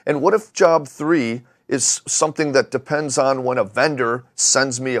schedule. And what if job three is something that depends on when a vendor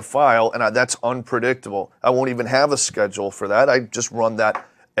sends me a file, and that's unpredictable? I won't even have a schedule for that. I just run that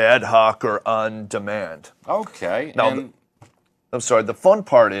ad hoc or on demand. Okay. Now, I'm sorry, the fun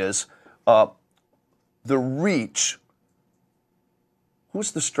part is the reach.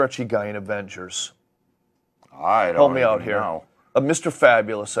 Who's the stretchy guy in Avengers? I don't Help me out even here. know. Mr.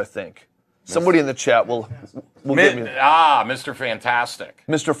 Fabulous, I think. Somebody in the chat will give me... Mr. Fantastic.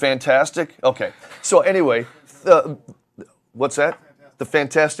 Mr. Fantastic? Okay. So anyway, what's that? The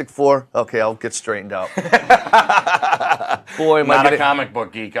Fantastic Four? Okay, I'll get straightened out. Boy, am Not a comic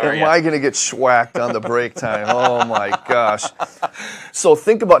book geek, are you? Am I going to get schwacked on the break time? Oh my gosh. So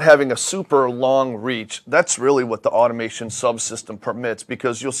think about having a super long reach. That's really what the automation subsystem permits,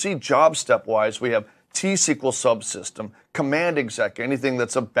 because you'll see job step-wise, we have T-SQL subsystem, command exec, anything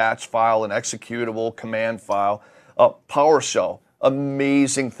that's a batch file, an executable command file, PowerShell,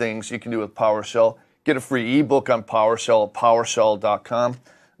 amazing things you can do with PowerShell. Get a free ebook on PowerShell at PowerShell.com.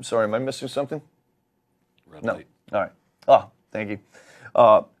 I'm sorry, am I missing something? Red No. light. All right. Oh, thank you.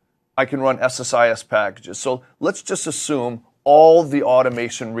 I can run SSIS packages. So let's just assume all the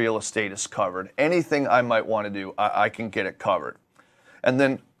automation real estate is covered. Anything I might want to do, I can get it covered. And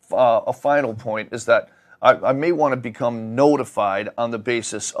then a final point is that I may want to become notified on the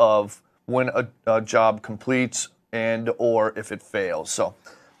basis of when a job completes, and or if it fails. So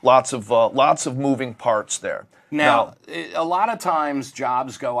lots of moving parts there. Now, a lot of times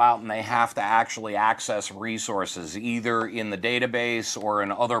jobs go out and they have to actually access resources either in the database or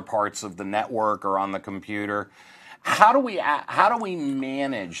in other parts of the network or on the computer. How do we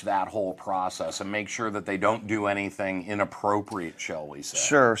manage that whole process and make sure that they don't do anything inappropriate, shall we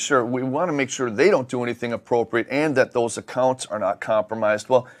say? Sure. We want to make sure they don't do anything appropriate and that those accounts are not compromised.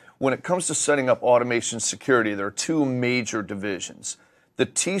 Well, when it comes to setting up automation security, there are two major divisions. The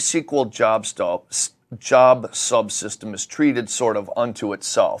T-SQL job subsystem is treated sort of unto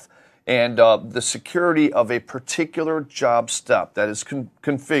itself. And the security of a particular job step that is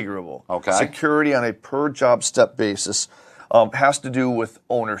configurable, security on a per job step basis, has to do with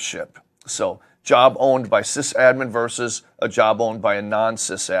ownership. So job owned by sysadmin versus a job owned by a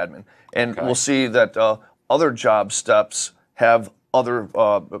non-sysadmin. And we'll see that other job steps have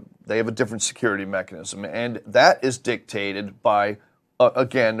they have a different security mechanism. And that is dictated by,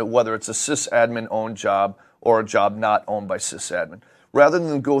 again, whether it's a sysadmin-owned job or a job not owned by sysadmin. Rather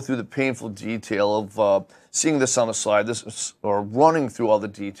than go through the painful detail of seeing this on the slide, or running through all the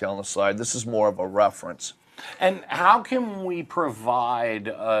detail on the slide, this is more of a reference. And how can we provide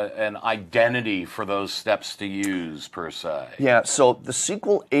an identity for those steps to use, per se? Yeah, so the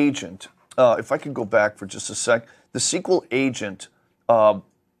SQL agent, if I could go back for just a sec, the SQL agent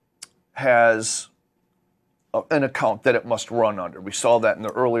has an account that it must run under. We saw that in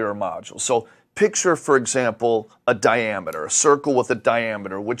the earlier module. So picture, for example, a diameter, a circle with a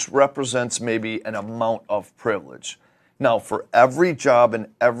diameter, which represents maybe an amount of privilege. Now, for every job and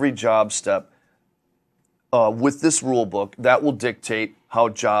every job step, with this rule book, that will dictate how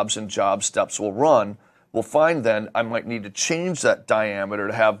jobs and job steps will run. We'll find then I might need to change that diameter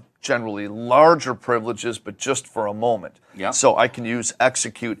to have generally larger privileges, but just for a moment. Yep. So I can use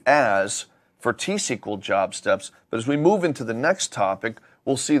execute as for T-SQL job steps, but as we move into the next topic,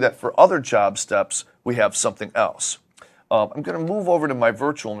 we'll see that for other job steps, we have something else. I'm going to move over to my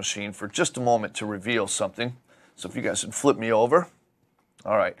virtual machine for just a moment to reveal something. So if you guys would flip me over.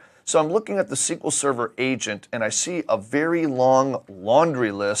 All right. So I'm looking at the SQL Server agent, and I see a very long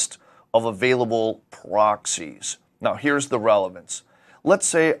laundry list of available proxies. Now, here's the relevance. Let's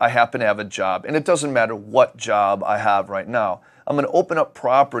say I happen to have a job, and it doesn't matter what job I have right now. I'm going to open up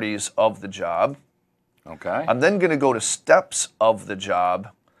properties of the job. Okay. I'm then going to go to steps of the job,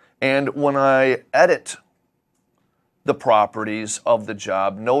 and when I edit the properties of the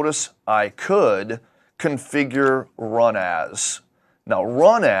job, notice I could configure run as. Now,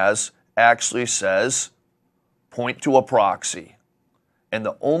 run as actually says point to a proxy, and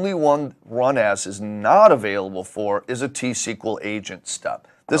the only one run as is not available for is a T-SQL agent step.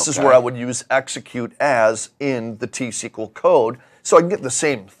 This is where I would use execute as in the T-SQL code, so I can get the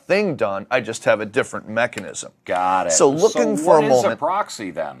same thing done, I just have a different mechanism. Got it. So looking for a moment. What is a proxy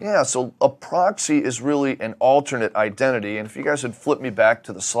then? Yeah, so a proxy is really an alternate identity, and if you guys would flip me back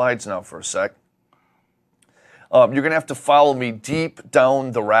to the slides now for a sec, you're going to have to follow me deep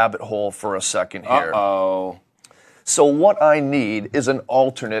down the rabbit hole for a second here. Uh-oh. So what I need is an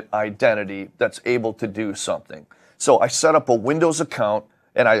alternate identity that's able to do something. So I set up a Windows account,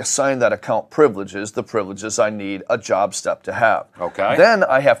 and I assign that account privileges, the privileges I need a job step to have. Okay. Then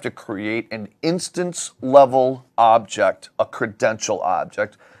I have to create an instance level object, a credential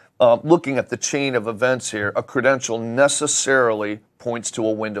object. Looking at the chain of events here, a credential necessarily points to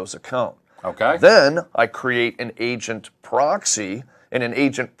a Windows account. Okay. Then I create an agent proxy, and an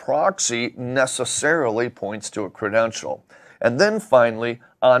agent proxy necessarily points to a credential. And then finally,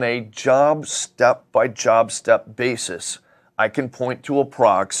 on a job step by job step basis, I can point to a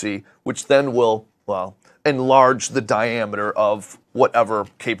proxy, which then will, well, enlarge the diameter of whatever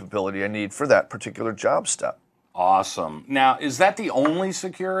capability I need for that particular job step. Awesome. Now, is that the only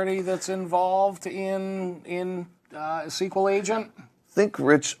security that's involved in SQL Agent? Think,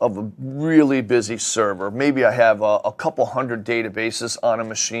 Rich, of a really busy server. Maybe I have a couple hundred databases on a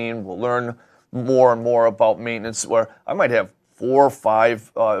machine. We'll learn more and more about maintenance, where I might have 4 or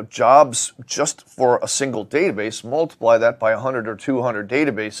 5 jobs just for a single database. Multiply that by 100 or 200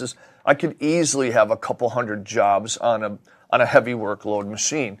 databases. I could easily have a couple hundred jobs on a heavy workload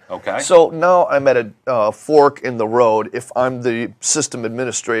machine. Okay. So now I'm at a fork in the road. If I'm the system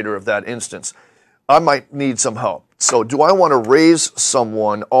administrator of that instance, I might need some help. So do I want to raise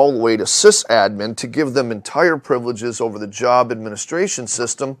someone all the way to sysadmin to give them entire privileges over the job administration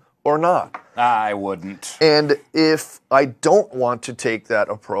system or not? I wouldn't. And if I don't want to take that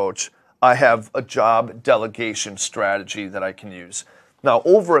approach, I have a job delegation strategy that I can use. Now,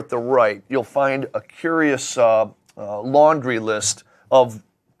 over at the right, you'll find a curious laundry list of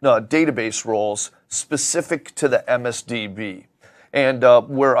database roles specific to the MSDB. And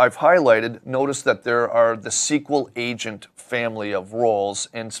where I've highlighted, notice that there are the SQL agent family of roles,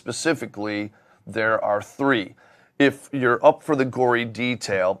 and specifically there are 3. If you're up for the gory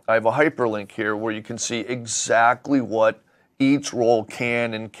detail, I have a hyperlink here where you can see exactly what each role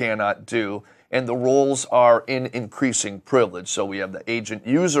can and cannot do, and the roles are in increasing privilege. So we have the agent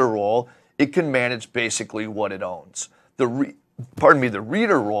user role. It can manage basically what it owns. The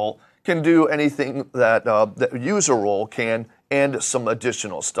reader role can do anything that the user role can, and some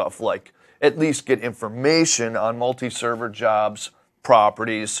additional stuff like at least get information on multi-server jobs,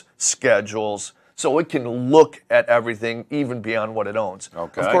 properties, schedules, so it can look at everything even beyond what it owns.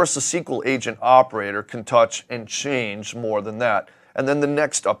 Okay. Of course, the SQL agent operator can touch and change more than that. And then the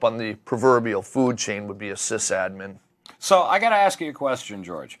next up on the proverbial food chain would be a sysadmin. So I got to ask you a question,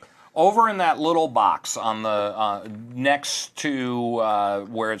 George. Over in that little box on the next to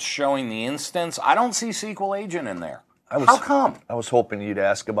where it's showing the instance, I don't see SQL agent in there. How come? I was hoping you'd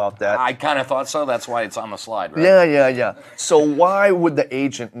ask about that. I kind of thought so. That's why it's on the slide, right? Yeah. So why would the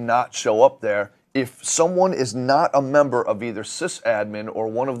agent not show up there? If someone is not a member of either sysadmin or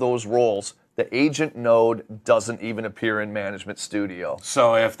one of those roles, the agent node doesn't even appear in Management Studio.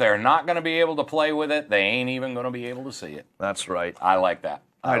 So if they're not going to be able to play with it, they ain't even going to be able to see it. That's right. I like that.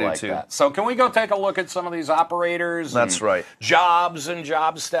 I do like too. that. So can we go take a look at some of these operators? That's and right. Jobs and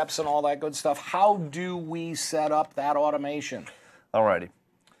job steps and all that good stuff. How do we set up that automation? Alrighty.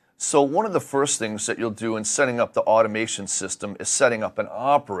 So one of the first things that you'll do in setting up the automation system is setting up an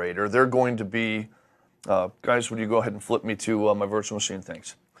operator. They're going to be, guys, would you go ahead and flip me to my virtual machine?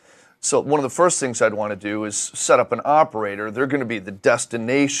 Thanks. So one of the first things I'd want to do is set up an operator. They're going to be the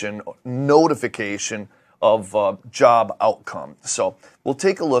destination notification of job outcome. So we'll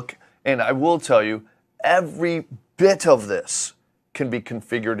take a look, and I will tell you, every bit of this can be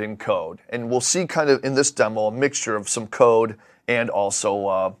configured in code. And we'll see kind of in this demo a mixture of some code and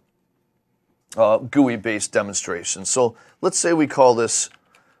also GUI-based demonstrations. So let's say we call this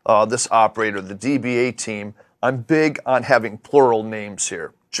this operator the DBA team. I'm big on having plural names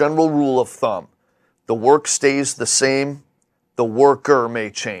here. General rule of thumb: the work stays the same, the worker may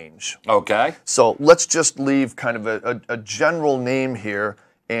change. Okay. So let's just leave kind of a general name here,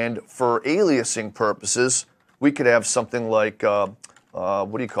 and for aliasing purposes, we could have something like,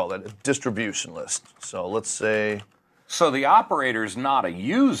 what do you call that, a distribution list. So let's say... So the operator is not a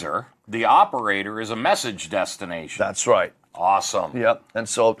user, the operator is a message destination. That's right. Awesome. Yep, and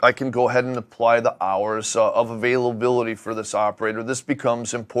so I can go ahead and apply the hours of availability for this operator. This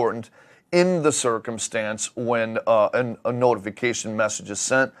becomes important in the circumstance when a notification message is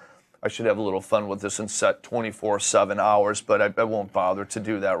sent. I should have a little fun with this and set 24/7 hours, but I won't bother to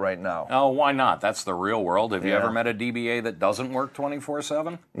do that right now. Oh, why not? That's the real world. Have you Yeah. ever met a DBA that doesn't work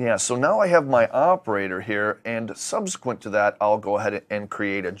 24/7? Yeah, so now I have my operator here, and subsequent to that, I'll go ahead and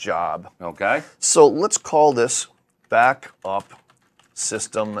create a job. Okay. So let's call this Backup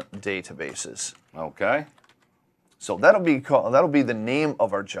System Databases. Okay. So that'll be the name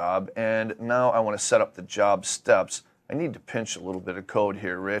of our job, and now I want to set up the job steps. I need to pinch a little bit of code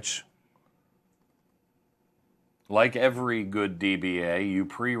here, Rich. Like every good DBA, you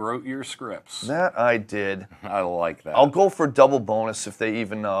pre-wrote your scripts. That I did. I like that. I'll go for double bonus if they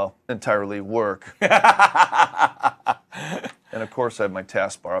even entirely work. And of course I have my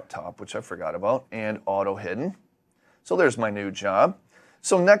taskbar up top, which I forgot about, and auto hidden. So there's my new job.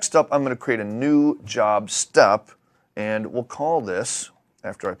 So next up, I'm going to create a new job step, and we'll call this,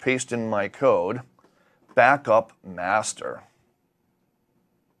 after I paste in my code, Backup Master.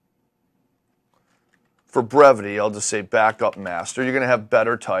 For brevity, I'll just say Backup Master. You're going to have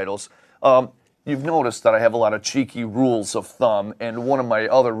better titles. You've noticed that I have a lot of cheeky rules of thumb, and one of my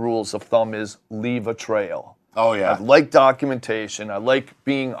other rules of thumb is leave a trail. Oh, yeah. I like documentation. I like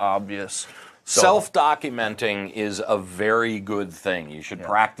being obvious. So, Self-documenting is a very good thing. You should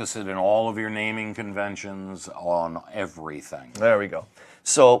practice it in all of your naming conventions on everything. there we go.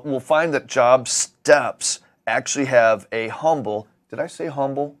 So we'll find that job steps actually have a humble, did I say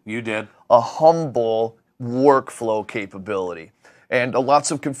humble? You did. A humble workflow capability. And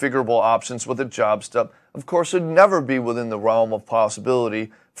lots of configurable options with a job step. Of course, it'd never be within the realm of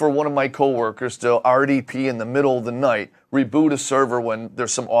possibility for one of my coworkers to RDP in the middle of the night, reboot a server when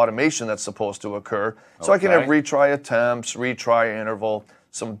there's some automation that's supposed to occur. So I can have retry attempts, retry interval,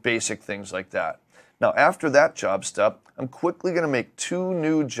 some basic things like that. Now, after that job step, I'm quickly going to make 2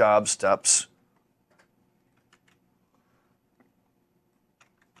 new job steps.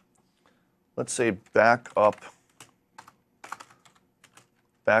 Let's say backup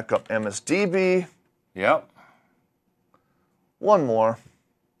MSDB. Yep. One more.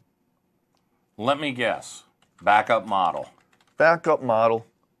 Let me guess. Backup model. Backup model.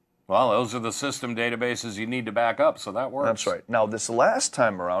 Well, those are the system databases you need to back up, so that works. That's right. Now, this last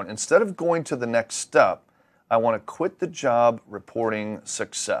time around, instead of going to the next step, I want to quit the job reporting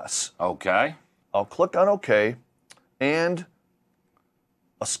success. Okay. I'll click on OK and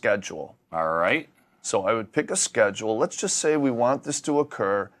a schedule. All right. So I would pick a schedule. Let's just say we want this to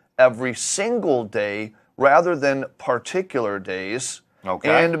occur every single day rather than particular days.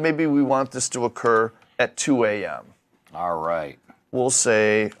 Okay. And maybe we want this to occur at 2 a.m. All right. We'll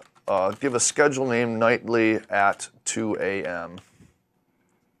say, give a schedule name nightly at 2 a.m.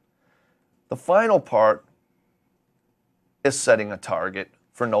 The final part is setting a target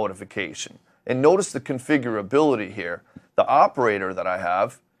for notification. And notice the configurability here. The operator that I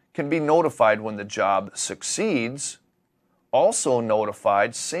have can be notified when the job succeeds, also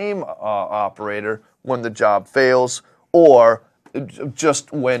notified, same operator, when the job fails, or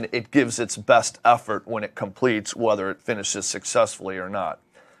just when it gives its best effort when it completes, whether it finishes successfully or not.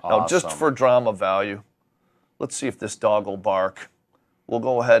 Now, just Awesome. for drama value, let's see if this dog will bark. We'll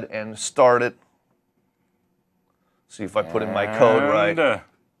go ahead and start it. See if I put in my code right.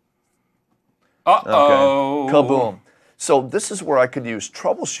 Uh-oh. Okay. Kaboom. So this is where I could use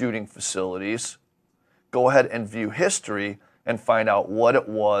troubleshooting facilities, go ahead and view history, and find out what it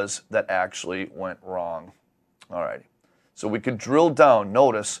was that actually went wrong. All right. So we could drill down,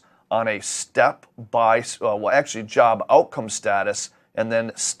 notice, on a step by, well, actually job outcome status, and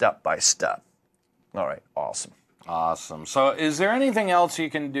then step by step. All right, awesome. Awesome. So is there anything else you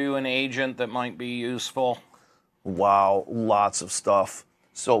can do in Agent that might be useful? Wow, lots of stuff.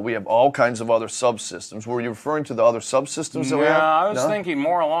 So we have all kinds of other subsystems. Were you referring to the other subsystems that we have? Yeah, I was No? thinking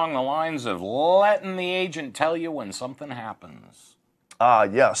more along the lines of letting the agent tell you when something happens. Ah,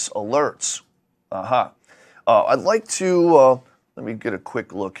 yes, alerts. I'd like to, let me get a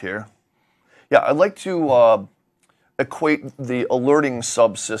quick look here. Yeah, I'd like to equate the alerting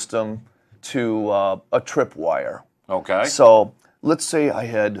subsystem to a tripwire. Okay. So let's say I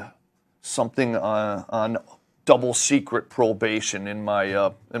had something on double secret probation in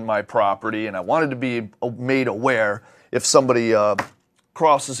my property, and I wanted to be made aware if somebody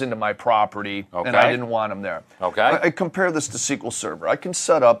crosses into my property and I Okay. didn't want them there. Okay. I compare this to SQL Server. I can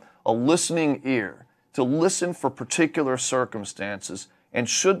set up a listening ear to listen for particular circumstances, and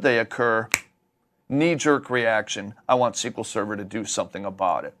should they occur, knee-jerk reaction, I want SQL Server to do something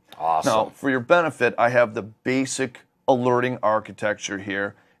about it. Awesome. Now, for your benefit, I have the basic alerting architecture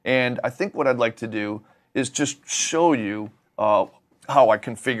here, and I think what I'd like to do is just show you how I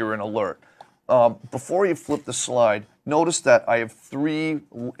configure an alert. Before you flip the slide, notice that I have three,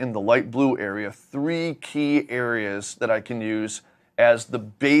 in the light blue area, three key areas that I can use as the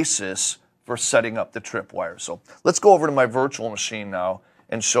basis for setting up the tripwire. So let's go over to my virtual machine now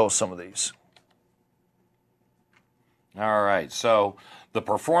and show some of these. All right, so the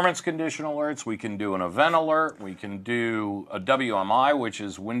performance condition alerts, we can do an event alert, we can do a WMI, which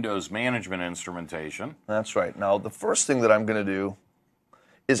is Windows Management Instrumentation. That's right. Now, the first thing that I'm going to do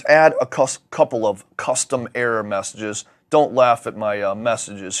is add a couple of custom error messages. Don't laugh at my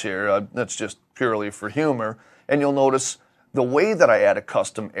messages here. That's just purely for humor. And you'll notice the way that I add a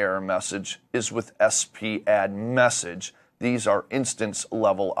custom error message is with sp add message. These are instance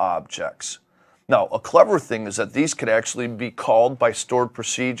level objects. Now, a clever thing is that these could actually be called by stored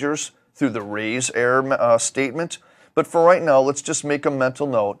procedures through the raise error statement. But for right now, let's just make a mental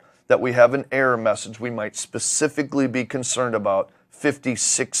note that we have an error message we might specifically be concerned about,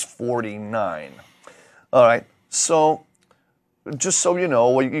 5649. All right, so just so you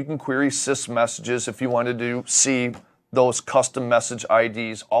know, you can query sys messages if you wanted to see those custom message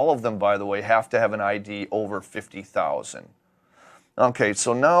IDs. All of them, by the way, have to have an ID over 50,000. Okay,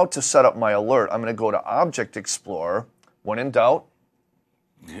 so now to set up my alert, I'm going to go to Object Explorer. When in doubt,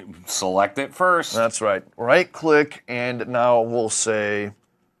 Select it first. that's right, right-click, and now we'll say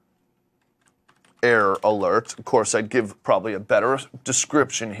error alert. Of course, I'd give probably a better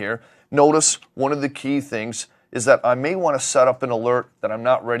description here. Notice one of the key things is that I may want to set up an alert that I'm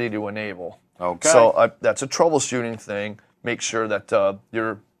not ready to enable. Okay. So that's a troubleshooting thing. Make sure that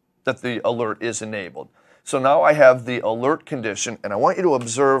that the alert is enabled. So now I have the alert condition, and I want you to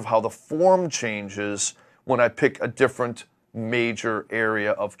observe how the form changes when I pick a different major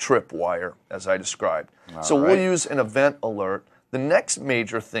area of tripwire, as I described. So right. we'll use an event alert. The next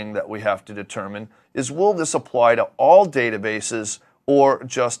major thing that we have to determine is, will this apply to all databases or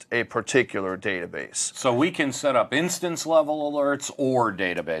just a particular database? So we can set up instance level alerts or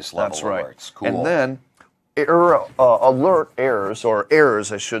database level That's right. alerts. Cool. And then alert errors, or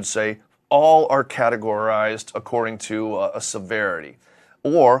errors I should say, all are categorized according to a severity.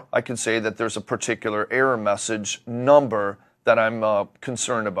 Or I could say that there's a particular error message number that I'm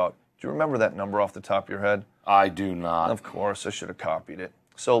concerned about. Do you remember that number off the top of your head? I do not. Of course, I should have copied it.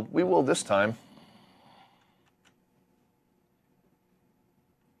 So we will this time.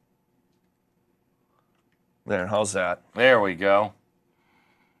 There, how's that? There we go.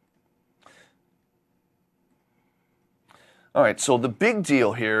 All right, so the big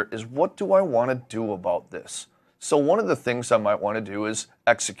deal here is, what do I want to do about this? So one of the things I might want to do is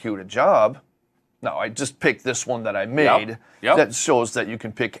execute a job. Now, I just picked this one that I made. Yep. That shows that you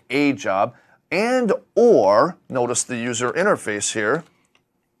can pick a job. And or, notice the user interface here.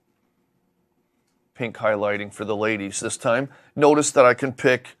 Pink highlighting for the ladies this time. Notice that I can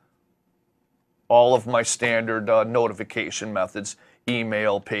pick all of my standard notification methods,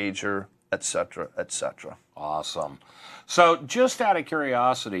 email, pager, etc., etc. Awesome. So just out of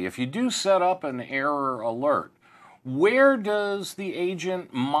curiosity, if you do set up an error alert, where does the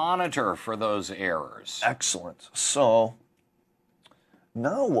agent monitor for those errors? Excellent. So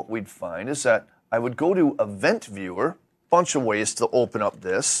now what we'd find is that I would go to Event Viewer, bunch of ways to open up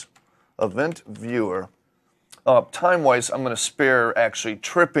this. Event Viewer. Time-wise, I'm going to spare actually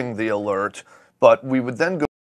tripping the alert, but we would then go